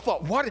because I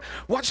thought,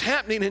 what's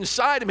happening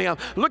inside of me? I'm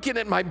looking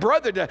at my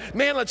brother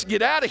man, let's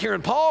get out of here.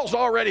 And Paul's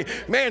already,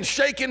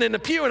 shaking in the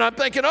pew, and I'm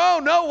thinking, oh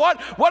no,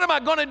 what am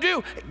I going to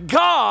do?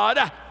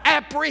 God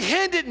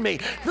apprehended me.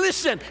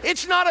 Listen,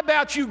 it's not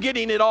about you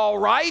getting it all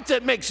right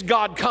that makes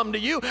God come to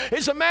you.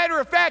 As a matter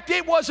of fact,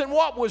 it wasn't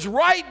what was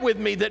right with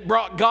me that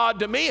brought God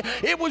to me.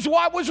 It was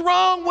what was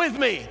wrong with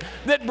me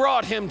that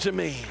brought him to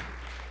me.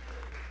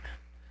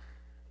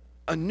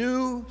 A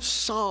new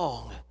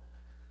song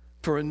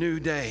for a new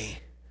day.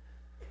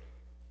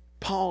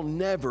 Paul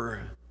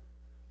never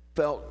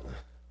felt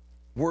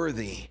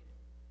worthy,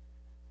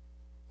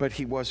 but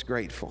he was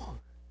grateful.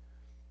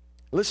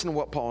 Listen to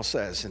what Paul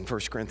says in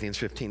 1 Corinthians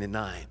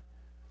 15:9.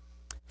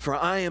 For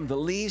I am the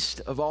least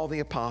of all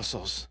the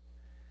apostles.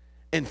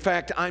 In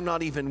fact, I'm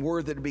not even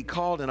worthy to be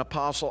called an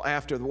apostle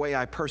after the way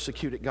I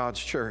persecuted God's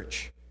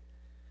church.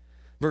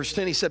 Verse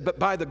 10, he said, but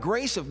by the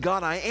grace of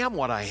God I am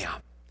what I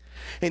am.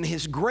 And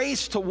his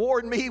grace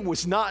toward me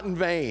was not in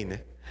vain.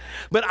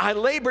 But I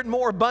labored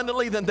more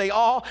abundantly than they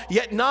all,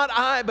 yet not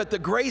I, but the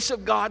grace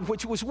of God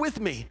which was with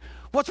me.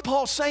 What's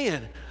Paul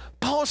saying?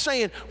 Paul's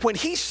saying, when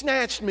he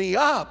snatched me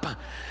up,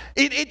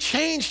 it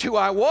changed who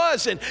I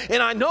was, and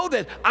I know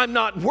that I'm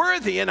not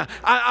worthy, and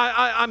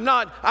I'm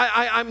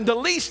the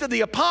least of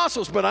the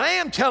apostles, but I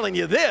am telling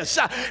you this,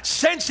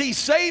 since he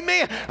saved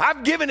me,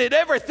 I've given it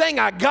everything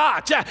I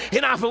got,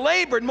 and I've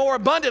labored more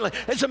abundantly.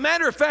 As a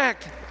matter of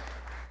fact,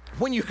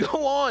 when you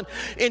go on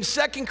in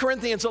 2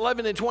 Corinthians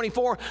 11 and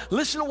 24,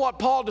 listen to what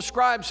Paul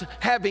describes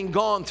having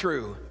gone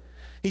through.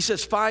 He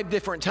says, 5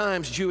 different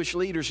times Jewish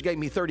leaders gave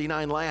me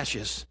 39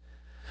 lashes.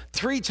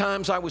 3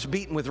 times I was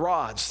beaten with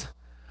rods.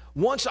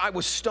 Once I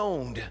was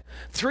stoned.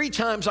 3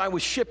 times I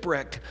was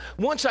shipwrecked.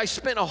 Once I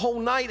spent a whole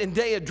night and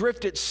day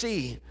adrift at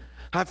sea.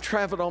 I've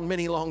traveled on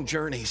many long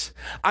journeys.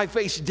 I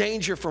faced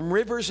danger from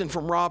rivers and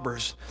from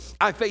robbers.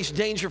 I faced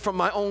danger from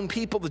my own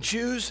people, the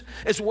Jews,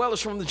 as well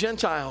as from the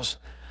Gentiles.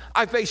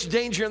 I face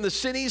danger in the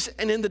cities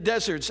and in the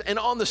deserts and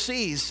on the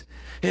seas.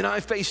 And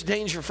I face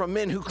danger from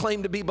men who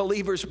claim to be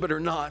believers but are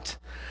not.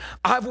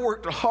 I've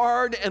worked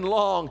hard and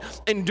long,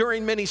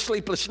 enduring many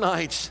sleepless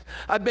nights.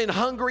 I've been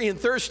hungry and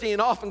thirsty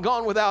and often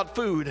gone without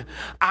food.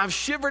 I've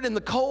shivered in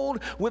the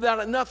cold without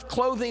enough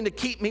clothing to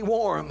keep me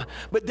warm.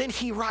 But then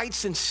he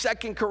writes in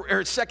 2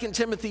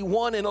 Timothy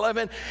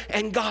 1:11,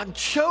 and God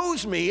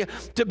chose me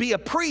to be a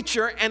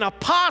preacher, an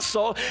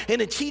apostle,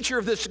 and a teacher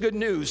of this good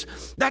news.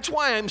 That's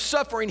why I'm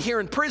suffering here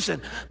in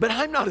prison, but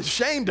I'm not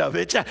ashamed of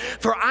it,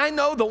 for I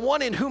know the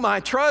one in whom I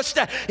trust,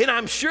 and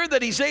I'm sure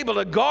that he's able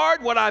to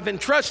guard what I've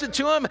entrusted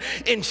to him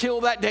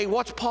until that day.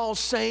 What's Paul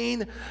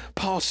saying?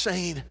 Paul's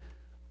saying,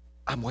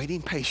 I'm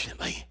waiting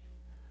patiently.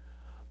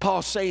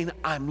 Paul's saying,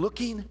 I'm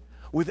looking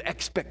with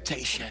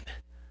expectation.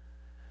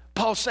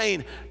 Paul's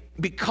saying,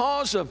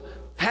 because of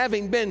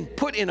having been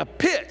put in a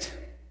pit,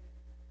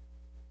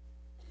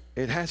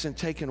 it hasn't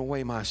taken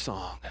away my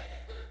song,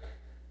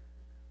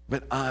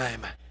 but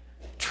I'm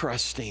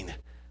trusting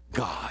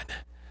God.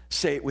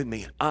 Say it with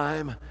me.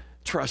 I'm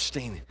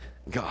trusting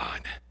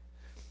God.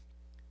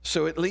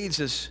 So it leads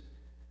us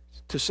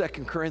to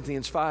 2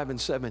 Corinthians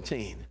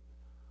 5:17.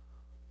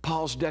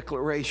 Paul's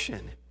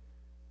declaration,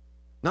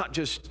 not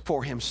just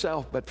for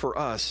himself, but for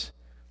us.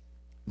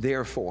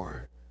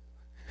 Therefore.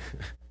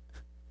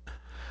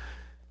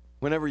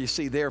 Whenever you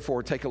see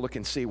therefore, take a look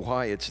and see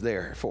why it's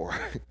there for.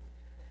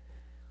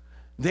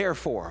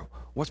 Therefore,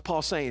 what's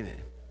Paul saying?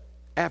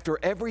 After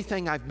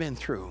everything I've been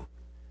through,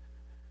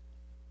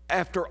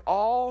 after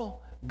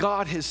all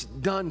God has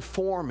done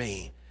for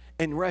me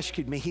and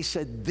rescued me, he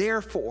said,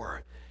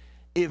 therefore,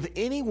 if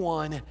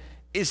anyone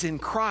is in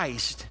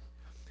Christ,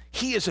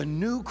 he is a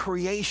new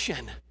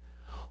creation.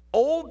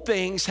 Old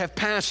things have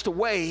passed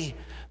away.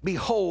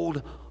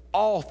 Behold,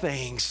 all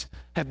things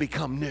have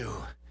become new.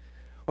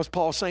 What's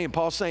Paul saying?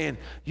 Paul's saying,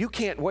 you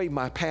can't wave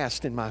my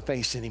past in my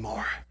face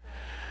anymore.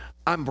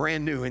 I'm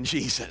brand new in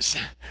Jesus.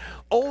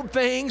 Old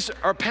things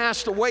are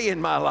passed away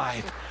in my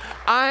life.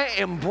 I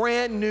am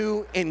brand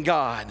new in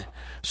God.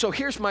 So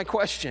here's my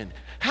question.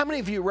 How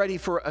many of you are ready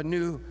for a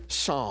new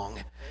song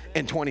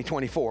in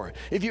 2024?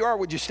 If you are,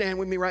 would you stand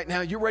with me right now?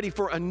 You're ready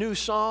for a new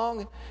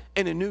song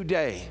and a new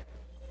day.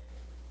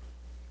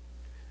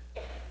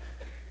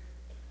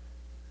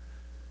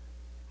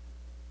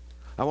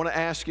 I want to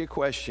ask you a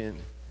question,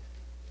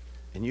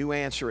 and you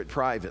answer it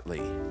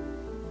privately.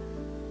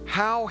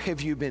 How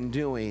have you been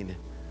doing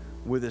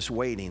with this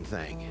waiting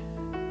thing?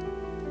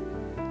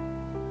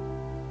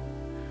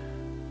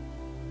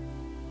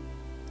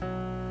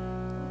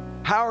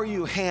 How are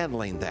you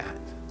handling that?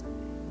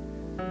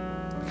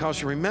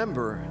 Because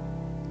remember,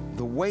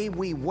 the way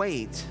we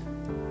wait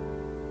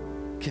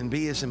can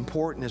be as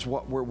important as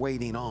what we're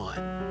waiting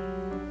on.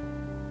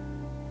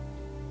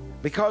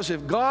 Because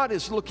if God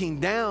is looking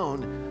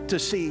down to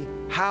see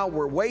how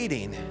we're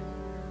waiting,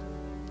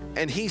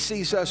 and he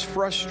sees us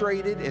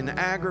frustrated and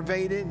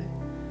aggravated,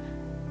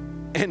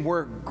 and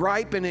we're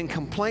griping and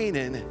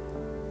complaining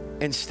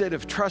instead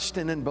of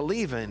trusting and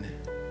believing,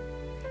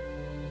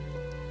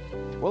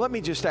 well, let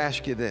me just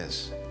ask you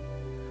this.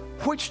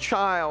 Which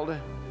child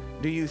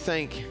do you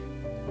think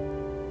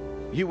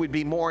you would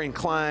be more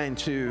inclined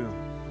to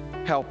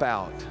help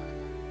out?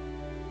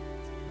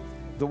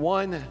 The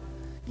one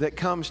that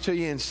comes to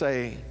you and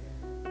say,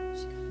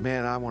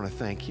 man, I want to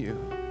thank you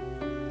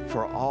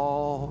for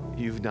all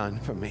you've done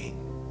for me.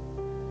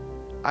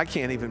 I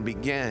can't even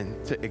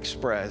begin to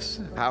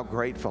express how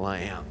grateful I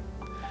am.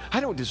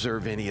 I don't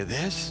deserve any of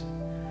this.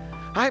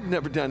 I've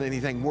never done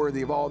anything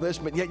worthy of all this,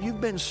 but yet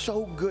you've been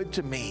so good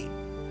to me.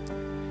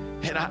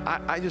 And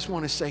I just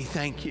want to say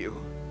thank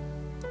you.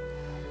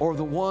 Or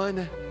the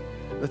one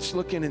that's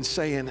looking and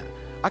saying,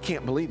 I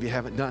can't believe you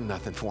haven't done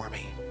nothing for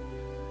me.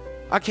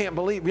 I can't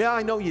believe, yeah,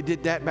 I know you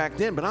did that back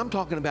then, but I'm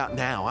talking about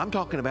now. I'm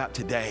talking about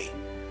today.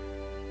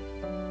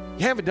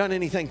 You haven't done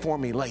anything for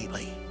me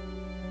lately.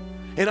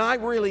 And I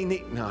really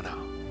need, no.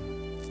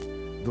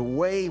 The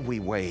way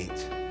we wait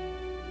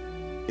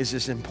is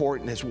as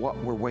important as what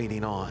we're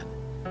waiting on.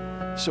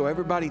 So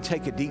everybody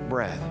take a deep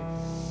breath.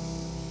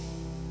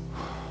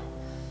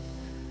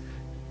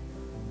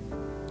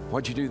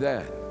 Why'd you do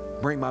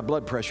that? Bring my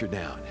blood pressure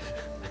down.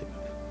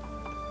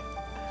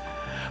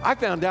 I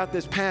found out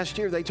this past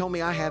year, they told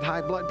me I had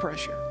high blood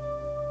pressure.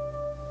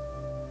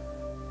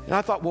 And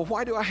I thought, well,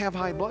 why do I have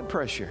high blood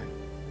pressure?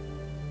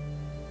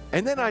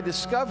 And then I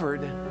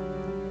discovered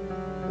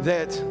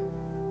that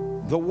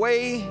the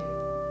way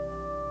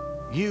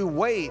you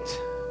wait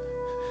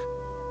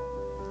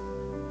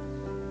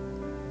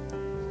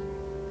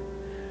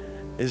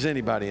is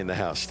anybody in the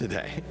house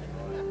today?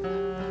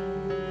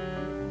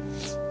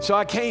 So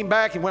I came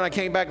back, and when I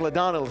came back,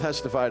 LaDonna will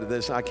testify to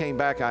this. I came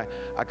back,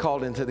 I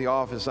called into the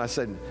office. I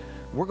said,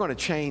 we're going to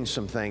change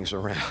some things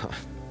around.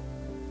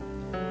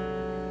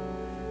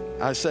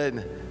 I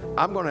said,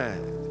 I'm going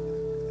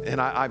to,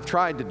 and I've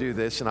tried to do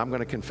this, and I'm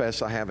going to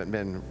confess I haven't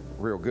been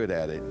real good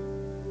at it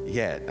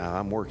yet.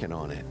 I'm working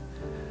on it.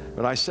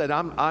 But I said,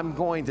 I'm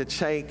going to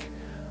take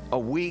a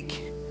week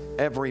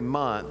every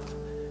month,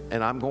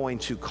 and I'm going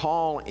to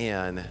call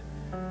in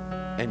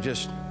and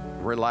just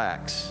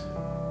relax.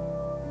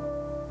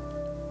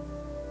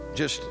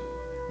 Just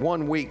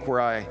 1 week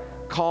where I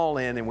call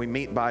in and we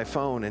meet by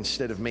phone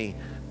instead of me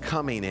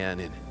coming in.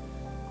 And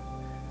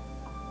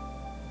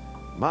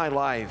my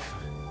life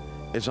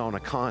is on a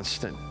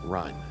constant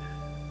run.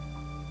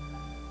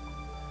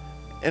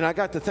 And I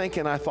got to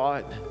thinking, I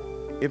thought,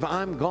 if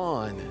I'm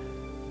gone,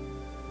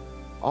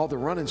 all the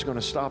running's going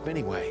to stop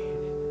anyway.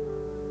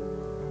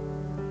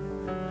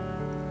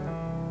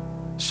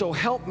 So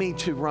help me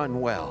to run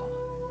well.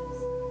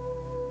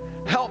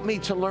 Help me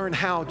to learn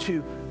how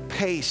to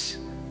pace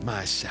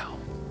myself.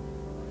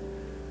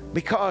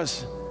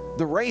 Because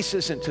the race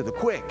isn't to the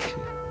quick.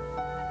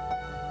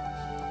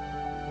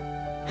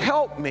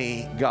 Help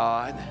me,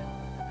 God,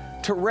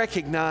 to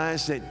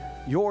recognize that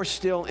you're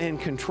still in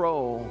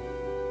control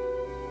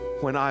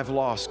when I've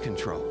lost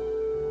control.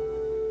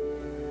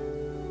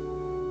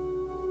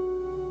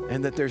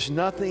 And that there's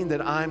nothing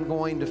that I'm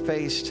going to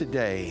face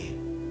today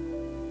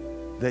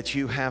that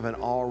you haven't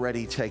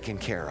already taken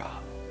care of.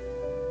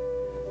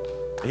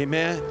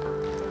 Amen.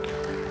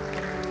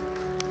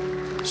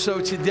 So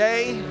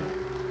today,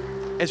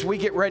 as we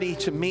get ready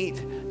to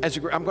meet,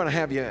 I'm going to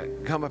have you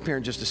come up here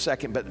in just a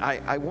second, but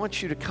I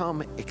want you to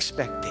come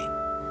expecting,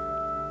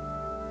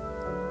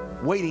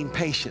 waiting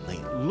patiently,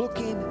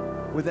 looking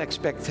with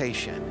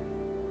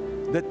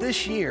expectation that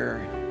this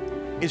year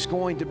is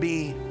going to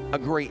be a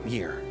great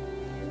year.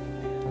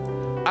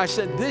 I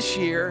said this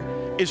year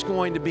is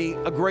going to be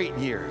a great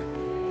year.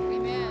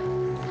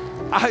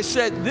 Amen. I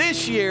said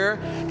this year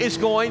is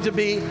going to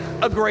be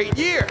a great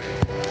year.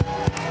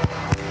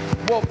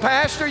 Well,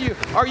 Pastor,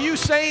 are you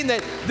saying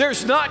that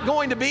there's not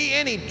going to be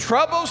any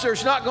troubles?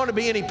 There's not going to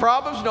be any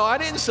problems? No, I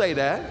didn't say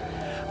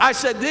that. I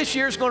said this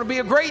year is going to be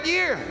a great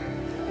year.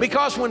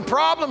 Because when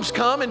problems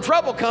come and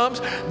trouble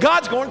comes,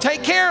 God's going to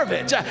take care of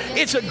it.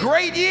 It's a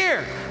great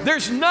year.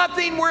 There's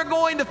nothing we're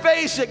going to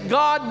face that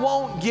God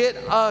won't get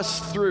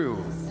us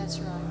through. That's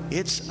right.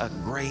 It's a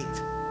great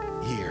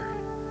year.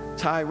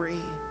 Tyree,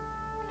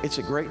 it's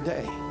a great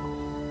day.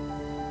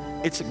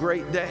 It's a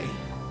great day.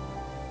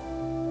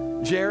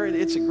 Jared,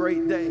 it's a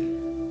great day.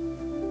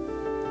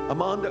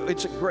 Amanda,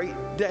 it's a great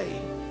day.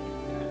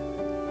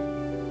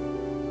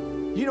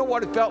 You know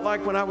what it felt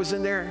like when I was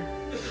in there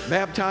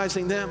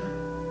baptizing them?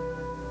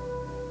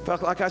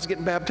 Felt like I was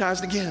getting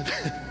baptized again.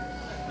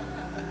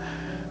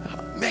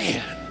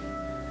 Man,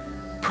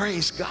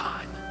 praise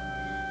God.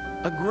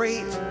 A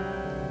great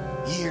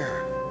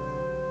year.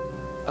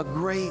 A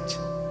great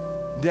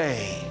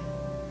day.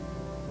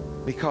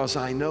 Because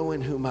I know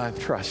in whom I've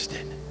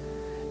trusted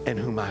and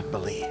whom I've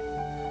believed.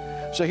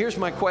 So here's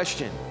my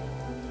question.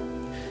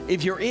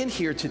 If you're in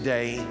here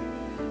today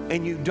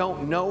and you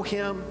don't know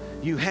Him,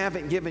 you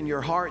haven't given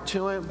your heart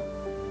to Him,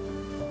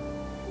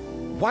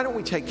 why don't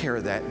we take care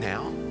of that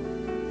now?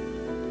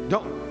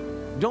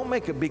 Don't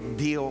make a big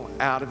deal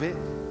out of it.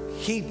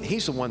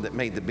 He's the one that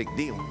made the big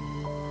deal.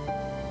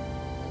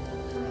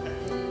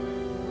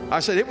 I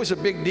said it was a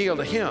big deal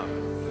to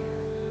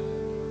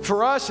Him.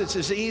 For us, it's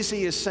as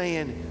easy as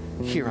saying,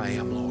 here I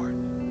am,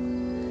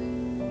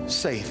 Lord.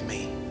 Save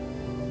me.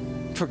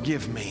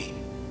 Forgive me.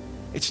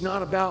 It's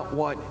not about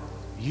what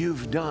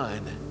you've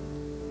done.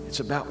 It's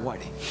about what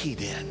He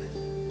did.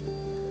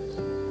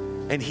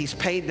 And He's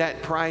paid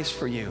that price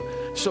for you.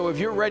 So if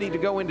you're ready to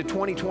go into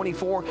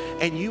 2024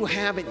 and you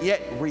haven't yet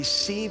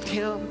received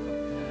Him,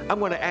 I'm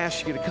going to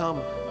ask you to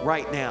come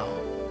right now.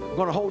 I'm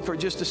going to hold for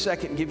just a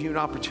second and give you an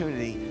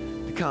opportunity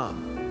to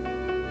come.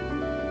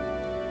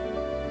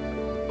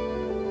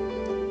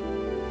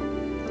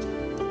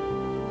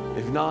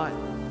 If not,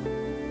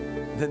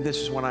 then this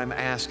is what I'm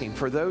asking.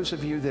 For those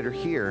of you that are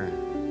here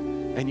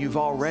and you've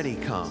already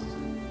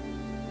come,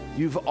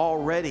 you've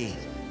already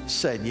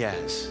said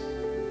yes.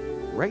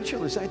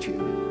 Rachel, is that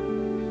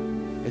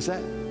you? Is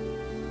that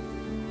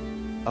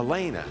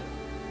Elena?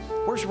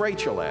 Where's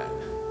Rachel at?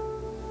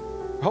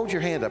 Hold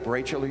your hand up,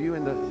 Rachel. Are you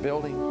in the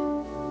building?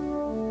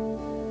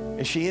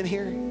 Is she in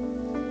here?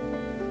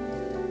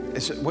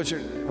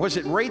 Was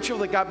it Rachel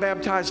that got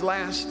baptized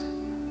last?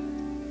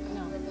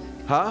 No,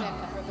 Rebecca.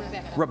 Huh?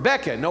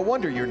 Rebecca. No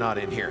wonder you're not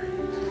in here.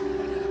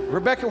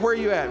 Rebecca, where are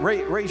you at?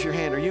 Raise your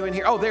hand. Are you in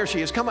here? Oh, there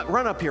she is. Come up,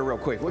 run up here real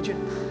quick, would you?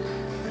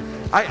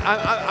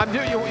 I'm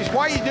doing.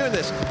 Why are you doing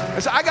this?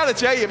 I got to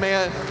tell you,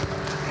 man.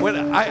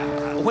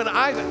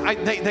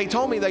 They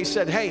told me, they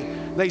said,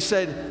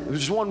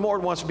 there's one more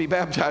who wants to be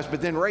baptized.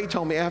 But then Ray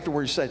told me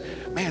afterwards, said,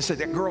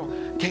 that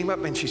girl came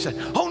up and she said,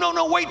 oh,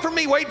 no, wait for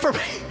me.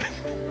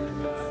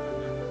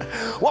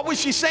 What was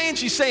she saying?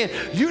 She's saying,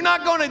 you're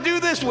not going to do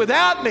this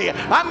without me.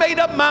 I made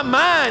up my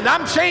mind.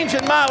 I'm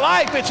changing my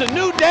life. It's a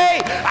new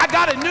day. I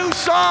got a new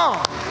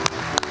song.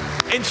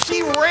 And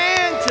she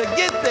ran to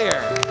get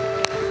there.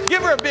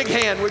 Give her a big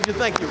hand, would you?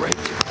 Thank you, Rachel.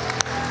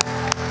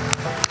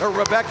 Or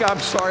Rebecca, I'm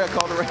sorry, I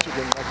called her Rachel.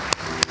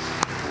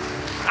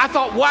 I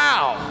thought,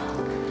 wow,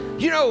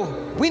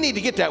 we need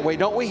to get that way,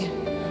 don't we?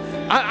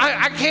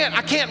 I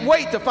can't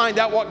wait to find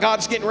out what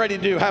God's getting ready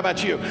to do. How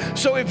about you?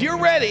 So if you're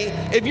ready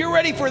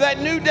for that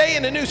new day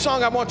and a new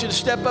song, I want you to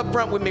step up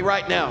front with me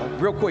right now,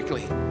 real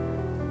quickly.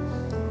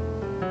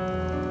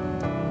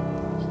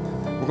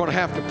 We're going to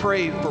have to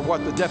pray for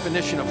what the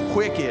definition of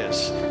quick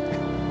is.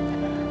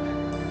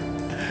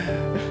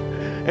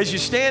 As you're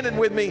standing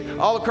with me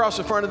all across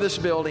the front of this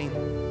building,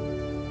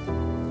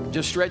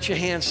 just stretch your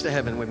hands to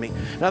heaven with me.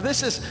 Now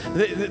this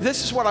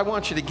is what I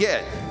want you to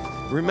get.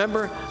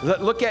 Remember,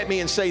 look at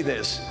me and say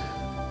this.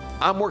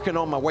 I'm working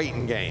on my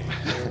waiting game.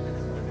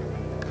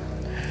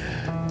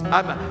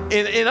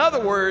 In other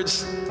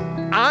words,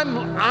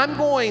 I'm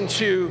going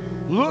to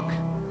look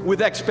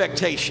with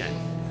expectation.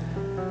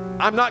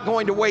 I'm not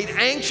going to wait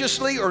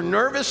anxiously or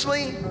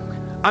nervously.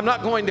 I'm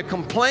not going to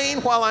complain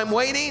while I'm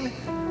waiting.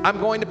 I'm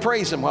going to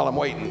praise Him while I'm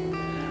waiting.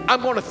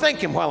 I'm going to thank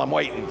Him while I'm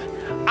waiting.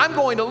 I'm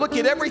going to look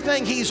at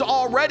everything He's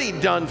already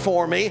done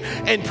for me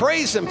and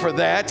praise Him for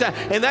that.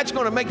 And that's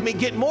going to make me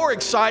get more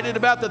excited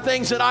about the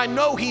things that I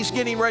know He's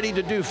getting ready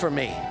to do for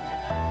me.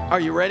 Are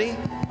you ready?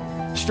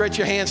 Stretch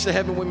your hands to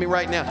heaven with me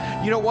right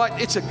now. You know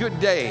what? It's a good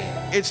day.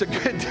 It's a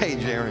good day,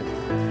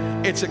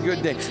 Jaron. It's a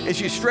good day.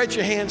 As you stretch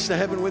your hands to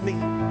heaven with me,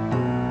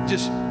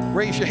 just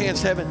raise your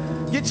hands to heaven.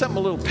 Get something a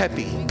little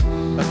peppy.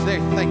 There,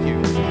 thank you.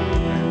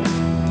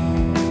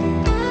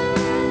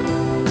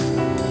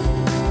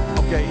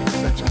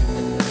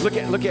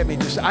 Okay, look at me.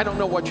 Just, I don't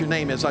know what your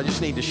name is. I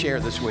just need to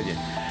share this with you.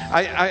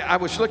 I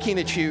was looking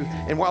at you,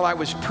 and while I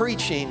was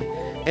preaching,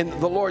 and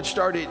the Lord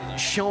started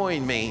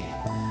showing me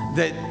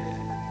that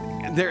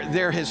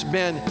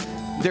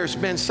there's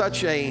been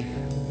such a,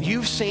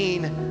 you've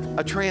seen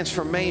a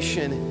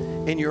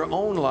transformation in your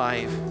own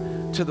life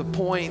to the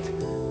point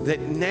that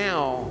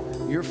now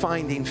you're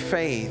finding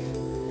faith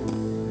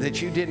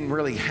that you didn't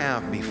really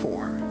have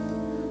before.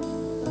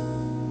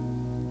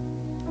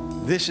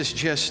 This is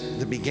just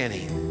the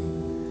beginning.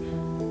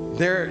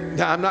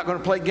 I'm not going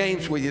to play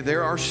games with you.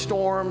 There are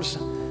storms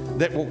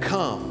that will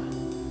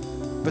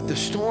come, but the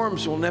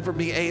storms will never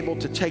be able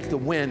to take the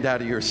wind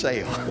out of your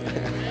sail.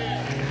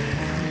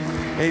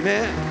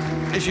 Amen.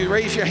 As you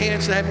raise your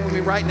hands to heaven with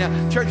me right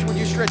now, church, would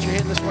you stretch your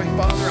hand this way,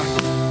 Father?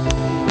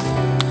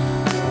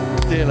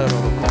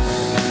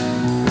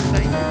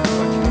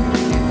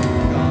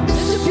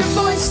 Lift up your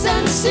voice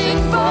and sing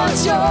for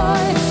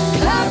joy.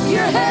 Clap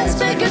your hands,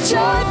 make a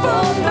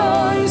joyful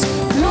noise.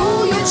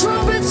 Blow your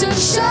trumpets and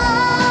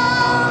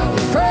shout,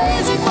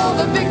 praising for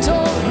the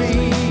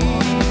victory.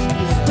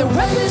 The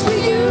weapons we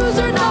use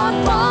are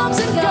not bombs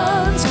and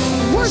guns.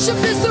 Worship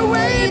is the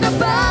way, the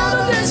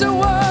battle is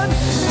won.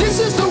 This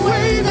is the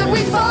way that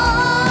we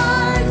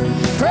fight,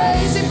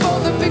 praising for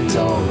the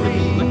victory.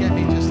 Look at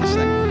me just a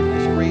second.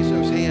 As you raise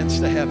those hands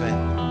to heaven,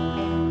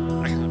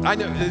 I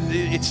know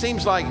it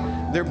seems like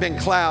there have been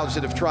clouds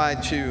that have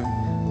tried to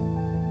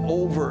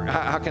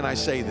how can I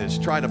say this?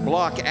 Try to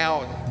block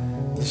out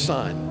the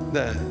sun,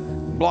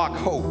 block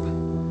hope.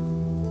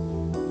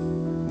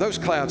 Those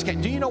clouds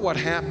do you know what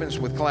happens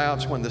with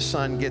clouds when the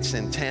sun gets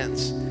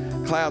intense?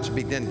 Clouds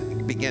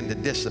begin to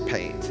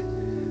dissipate.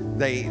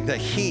 The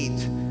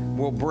heat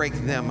will break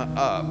them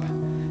up.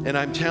 And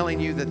I'm telling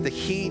you that the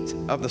heat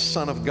of the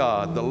Son of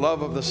God, the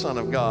love of the Son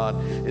of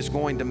God, is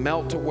going to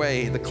melt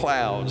away the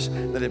clouds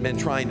that have been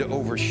trying to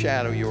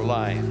overshadow your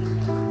life.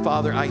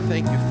 Father, I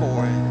thank you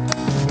for it.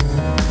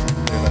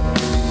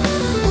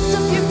 Lift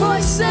up your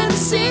voice and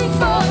sing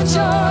for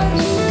joy.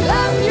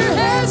 Clap your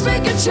hands,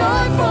 make a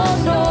joyful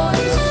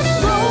noise.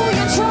 Blow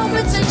your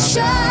trumpets and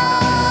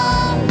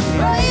shout,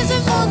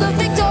 praising for the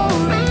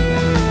victory.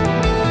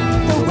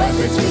 The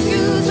weapons we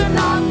use are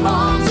not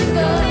bombs and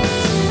guns.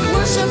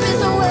 Worship is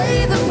the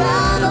way, the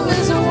battle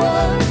is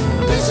won.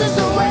 This is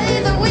the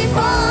way that we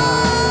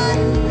fight,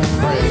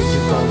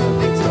 praising for the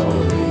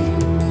victory.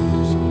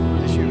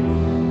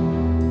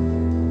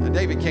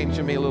 David came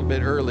to me a little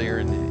bit earlier,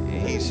 and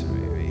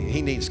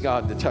he needs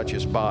God to touch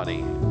his body.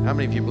 How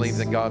many of you believe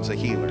that God's a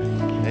healer?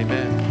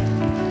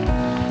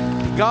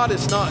 Amen. God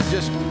is not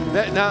just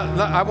that. Now,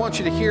 I want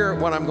you to hear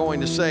what I'm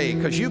going to say,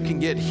 because you can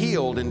get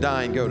healed and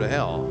die and go to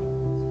hell.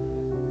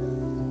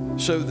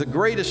 So the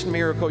greatest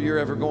miracle you're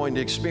ever going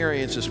to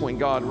experience is when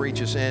God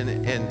reaches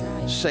in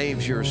and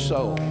saves your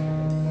soul.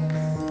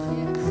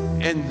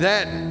 And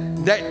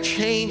that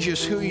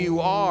changes who you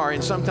are,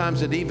 and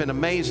sometimes it even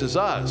amazes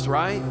us,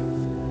 right?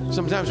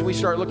 Sometimes we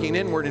start looking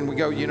inward and we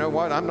go, you know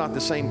what? I'm not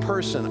the same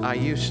person I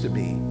used to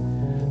be.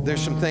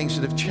 There's some things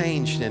that have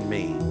changed in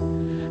me.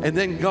 And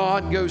then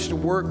God goes to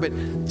work. But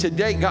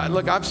today, God,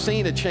 look, I've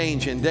seen a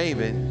change in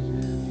David,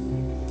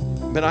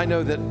 but I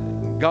know that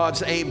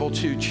God's able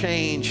to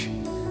change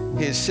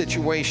his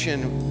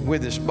situation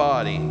with his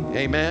body.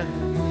 Amen?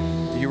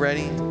 Are you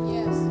ready?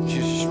 Yes.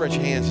 Just stretch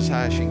your hands as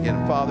high as you can get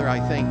them. Father, I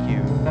thank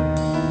you.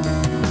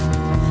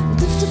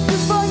 Lift up your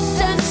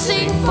voice and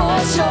sing for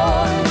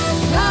joy.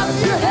 Clap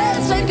your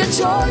hands, make a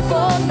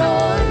joyful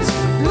noise.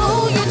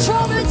 Blow your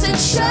trumpets and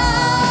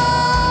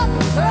shout,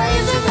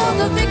 praising for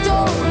the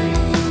victory.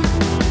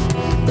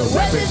 The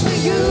weapons we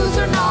use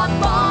are not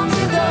bombs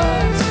and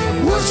guns.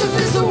 Worship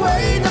is the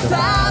way, the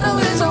battle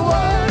is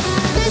won.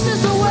 This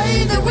is the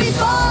way that we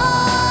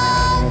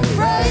fight,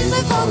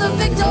 praising for the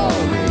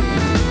victory.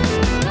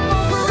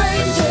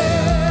 Praise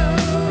Him,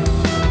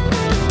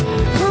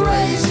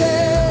 praise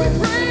Him, we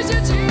praise you,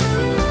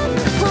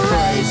 Jesus.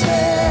 Praise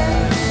Him.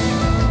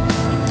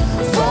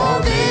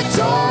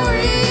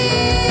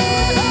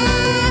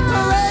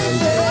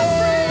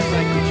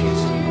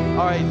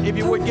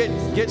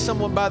 get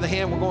someone by the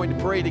hand. We're going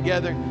to pray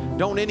together.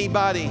 Don't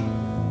anybody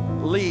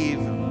leave.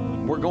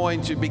 We're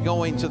going to be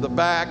going to the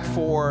back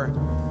for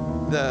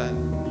the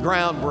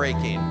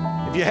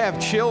groundbreaking. If you have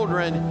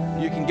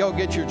children, you can go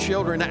get your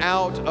children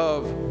out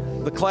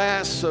of the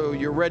class so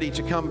you're ready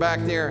to come back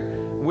there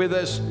with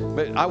us.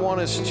 But I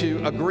want us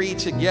to agree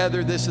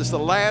together. This is the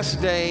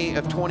last day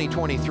of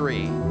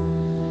 2023.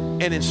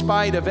 And in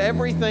spite of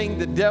everything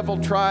the devil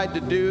tried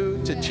to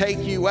do to take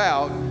you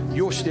out,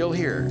 you're still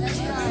here.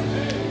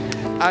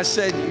 I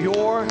said,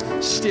 you're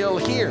still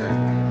here.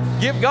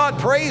 Give God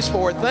praise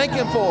for it. Thank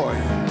Him for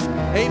it.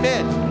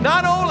 Amen.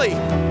 Not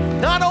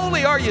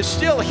only are you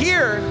still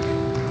here,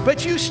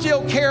 but you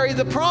still carry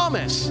the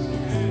promise.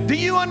 Do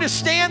you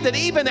understand that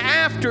even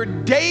after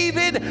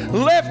David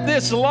left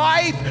this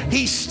life,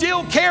 he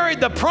still carried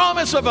the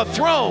promise of a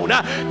throne,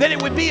 that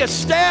it would be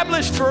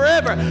established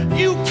forever?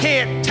 You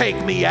can't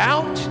take me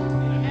out.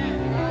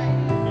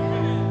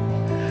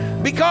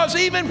 Because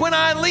even when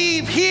I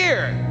leave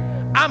here,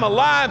 I'm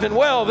alive and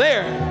well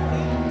there.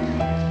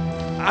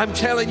 I'm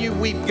telling you,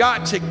 we've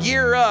got to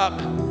gear up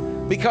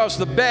because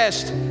the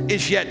best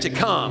is yet to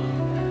come.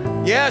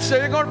 Yes,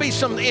 there are going to be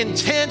some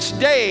intense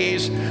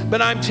days,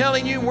 but I'm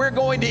telling you, we're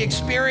going to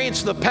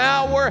experience the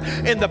power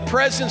and the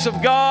presence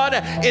of God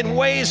in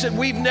ways that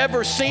we've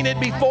never seen it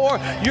before.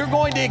 You're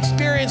going to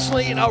experience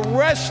a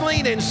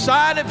wrestling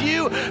inside of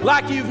you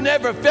like you've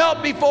never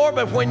felt before,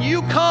 but when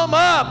you come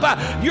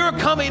up, you're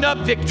coming up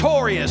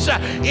victorious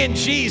in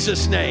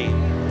Jesus'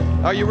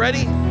 name. Are you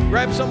ready?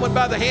 Grab someone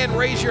by the hand,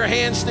 raise your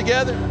hands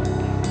together.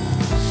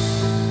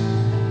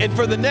 And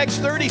for the next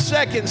 30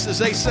 seconds as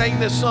they sing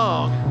this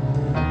song,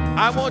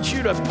 I want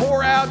you to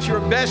pour out your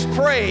best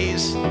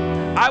praise.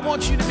 I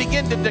want you to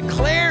begin to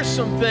declare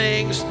some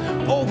things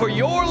over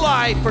your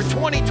life for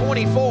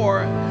 2024.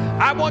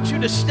 I want you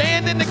to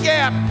stand in the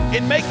gap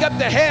and make up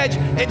the hedge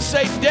and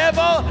say,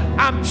 devil,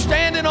 I'm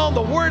standing on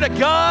the Word of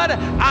God.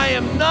 I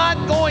am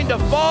not going to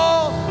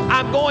fall.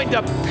 I'm going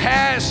to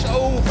pass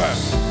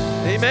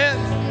over. Amen.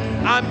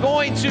 I'm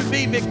going to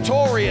be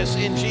victorious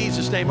in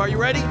Jesus' name. Are you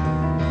ready?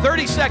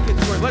 30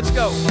 seconds for it. Let's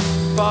go.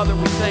 Father,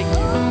 we thank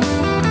you.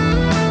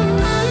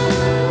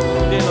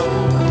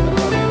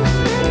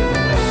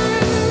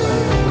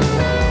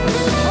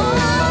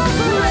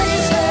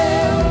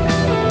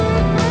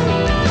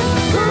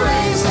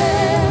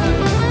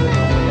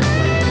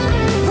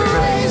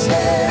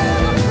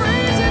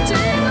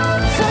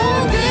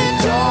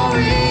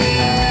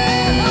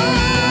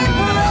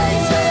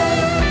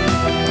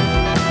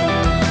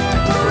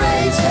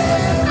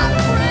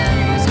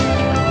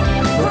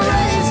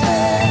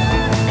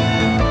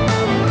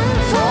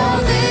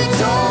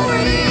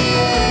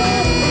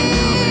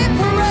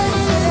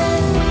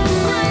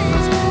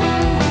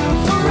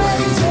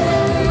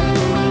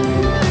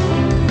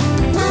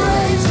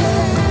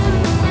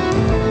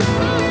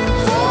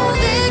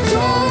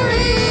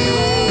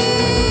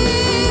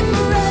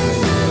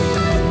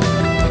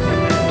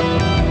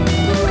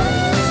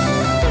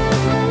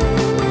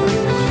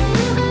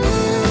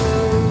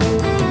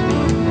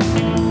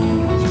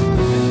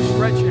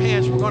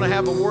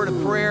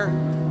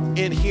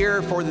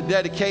 For the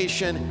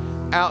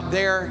dedication out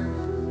there.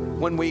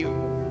 When we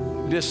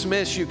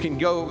dismiss, you can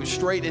go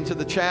straight into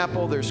the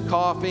chapel. There's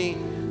coffee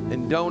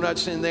and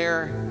donuts in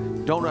there,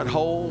 donut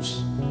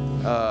holes.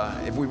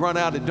 If we run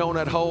out of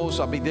donut holes,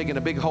 I'll be digging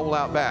a big hole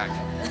out back.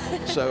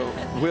 So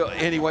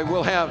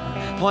we'll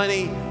have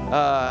plenty.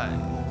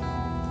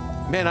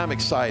 Man, I'm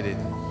excited.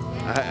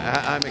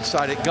 I'm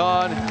excited.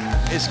 God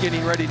is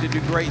getting ready to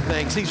do great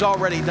things. He's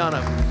already done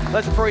them.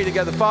 Let's pray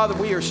together. Father,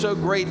 we are so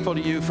grateful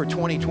to you for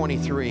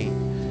 2023.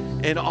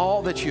 And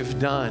all that you've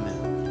done,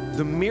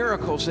 the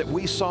miracles that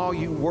we saw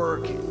you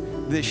work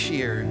this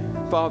year.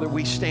 Father,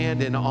 we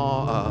stand in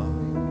awe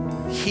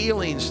of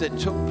healings that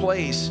took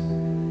place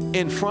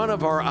in front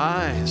of our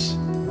eyes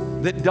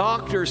that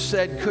doctors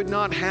said could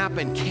not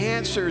happen,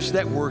 cancers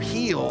that were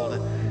healed,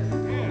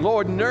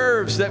 Lord,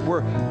 nerves that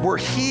were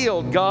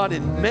healed, God,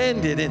 and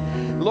mended,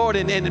 and Lord,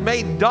 and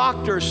made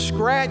doctors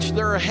scratch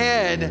their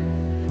head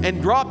and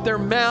drop their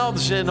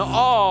mouths in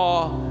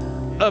awe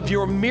of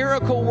your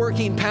miracle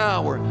working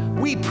power.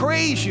 We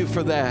praise you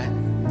for that.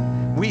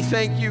 We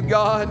thank you,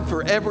 God,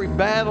 for every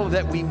battle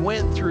that we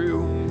went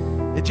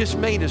through. It just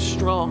made us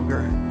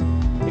stronger.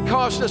 It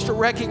caused us to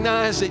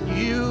recognize that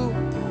you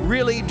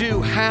really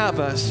do have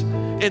us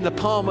in the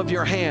palm of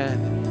your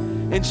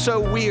hand. And so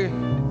we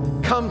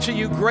come to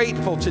you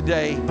grateful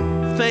today,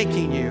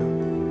 thanking you.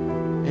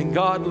 And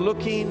God,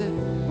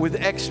 looking with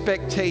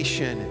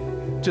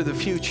expectation to the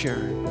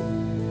future,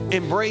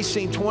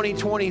 embracing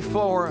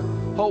 2024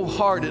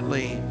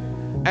 wholeheartedly,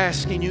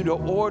 asking you to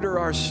order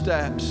our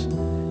steps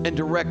and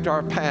direct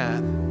our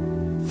path.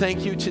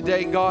 Thank you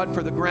today, God,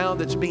 for the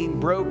ground that's being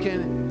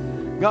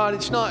broken. God,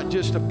 it's not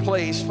just a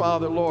place,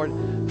 Father, Lord,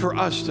 for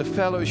us to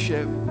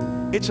fellowship.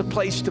 It's a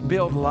place to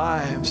build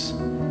lives.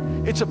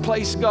 It's a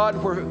place, God,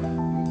 where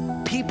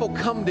people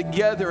come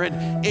together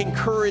and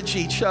encourage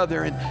each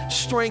other and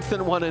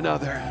strengthen one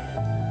another.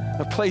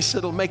 A place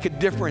that'll make a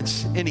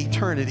difference in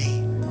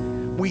eternity.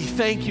 We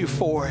thank you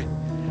for it.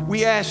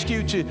 We ask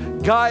you to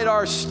guide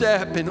our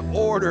step and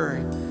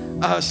order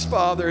us,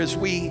 Father, as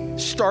we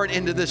start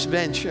into this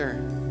venture.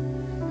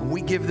 And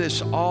we give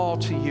this all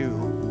to you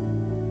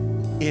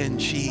in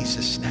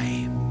Jesus'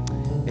 name.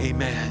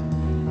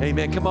 Amen.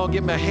 Amen. Come on,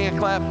 give him a hand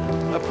clap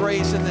of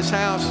praise in this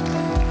house.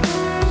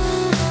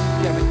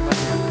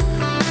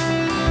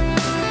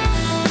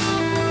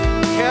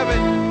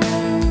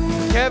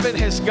 Kevin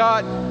has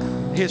got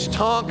his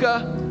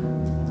Tonka.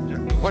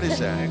 What is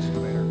that?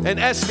 An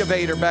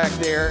excavator back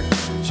there.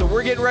 So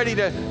we're getting ready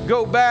to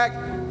go back,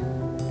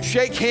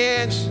 shake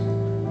hands,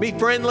 be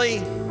friendly,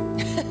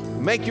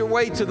 make your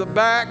way to the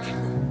back,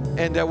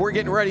 and we're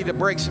getting ready to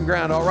break some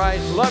ground, all right?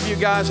 Love you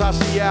guys. I'll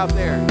see you out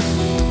there.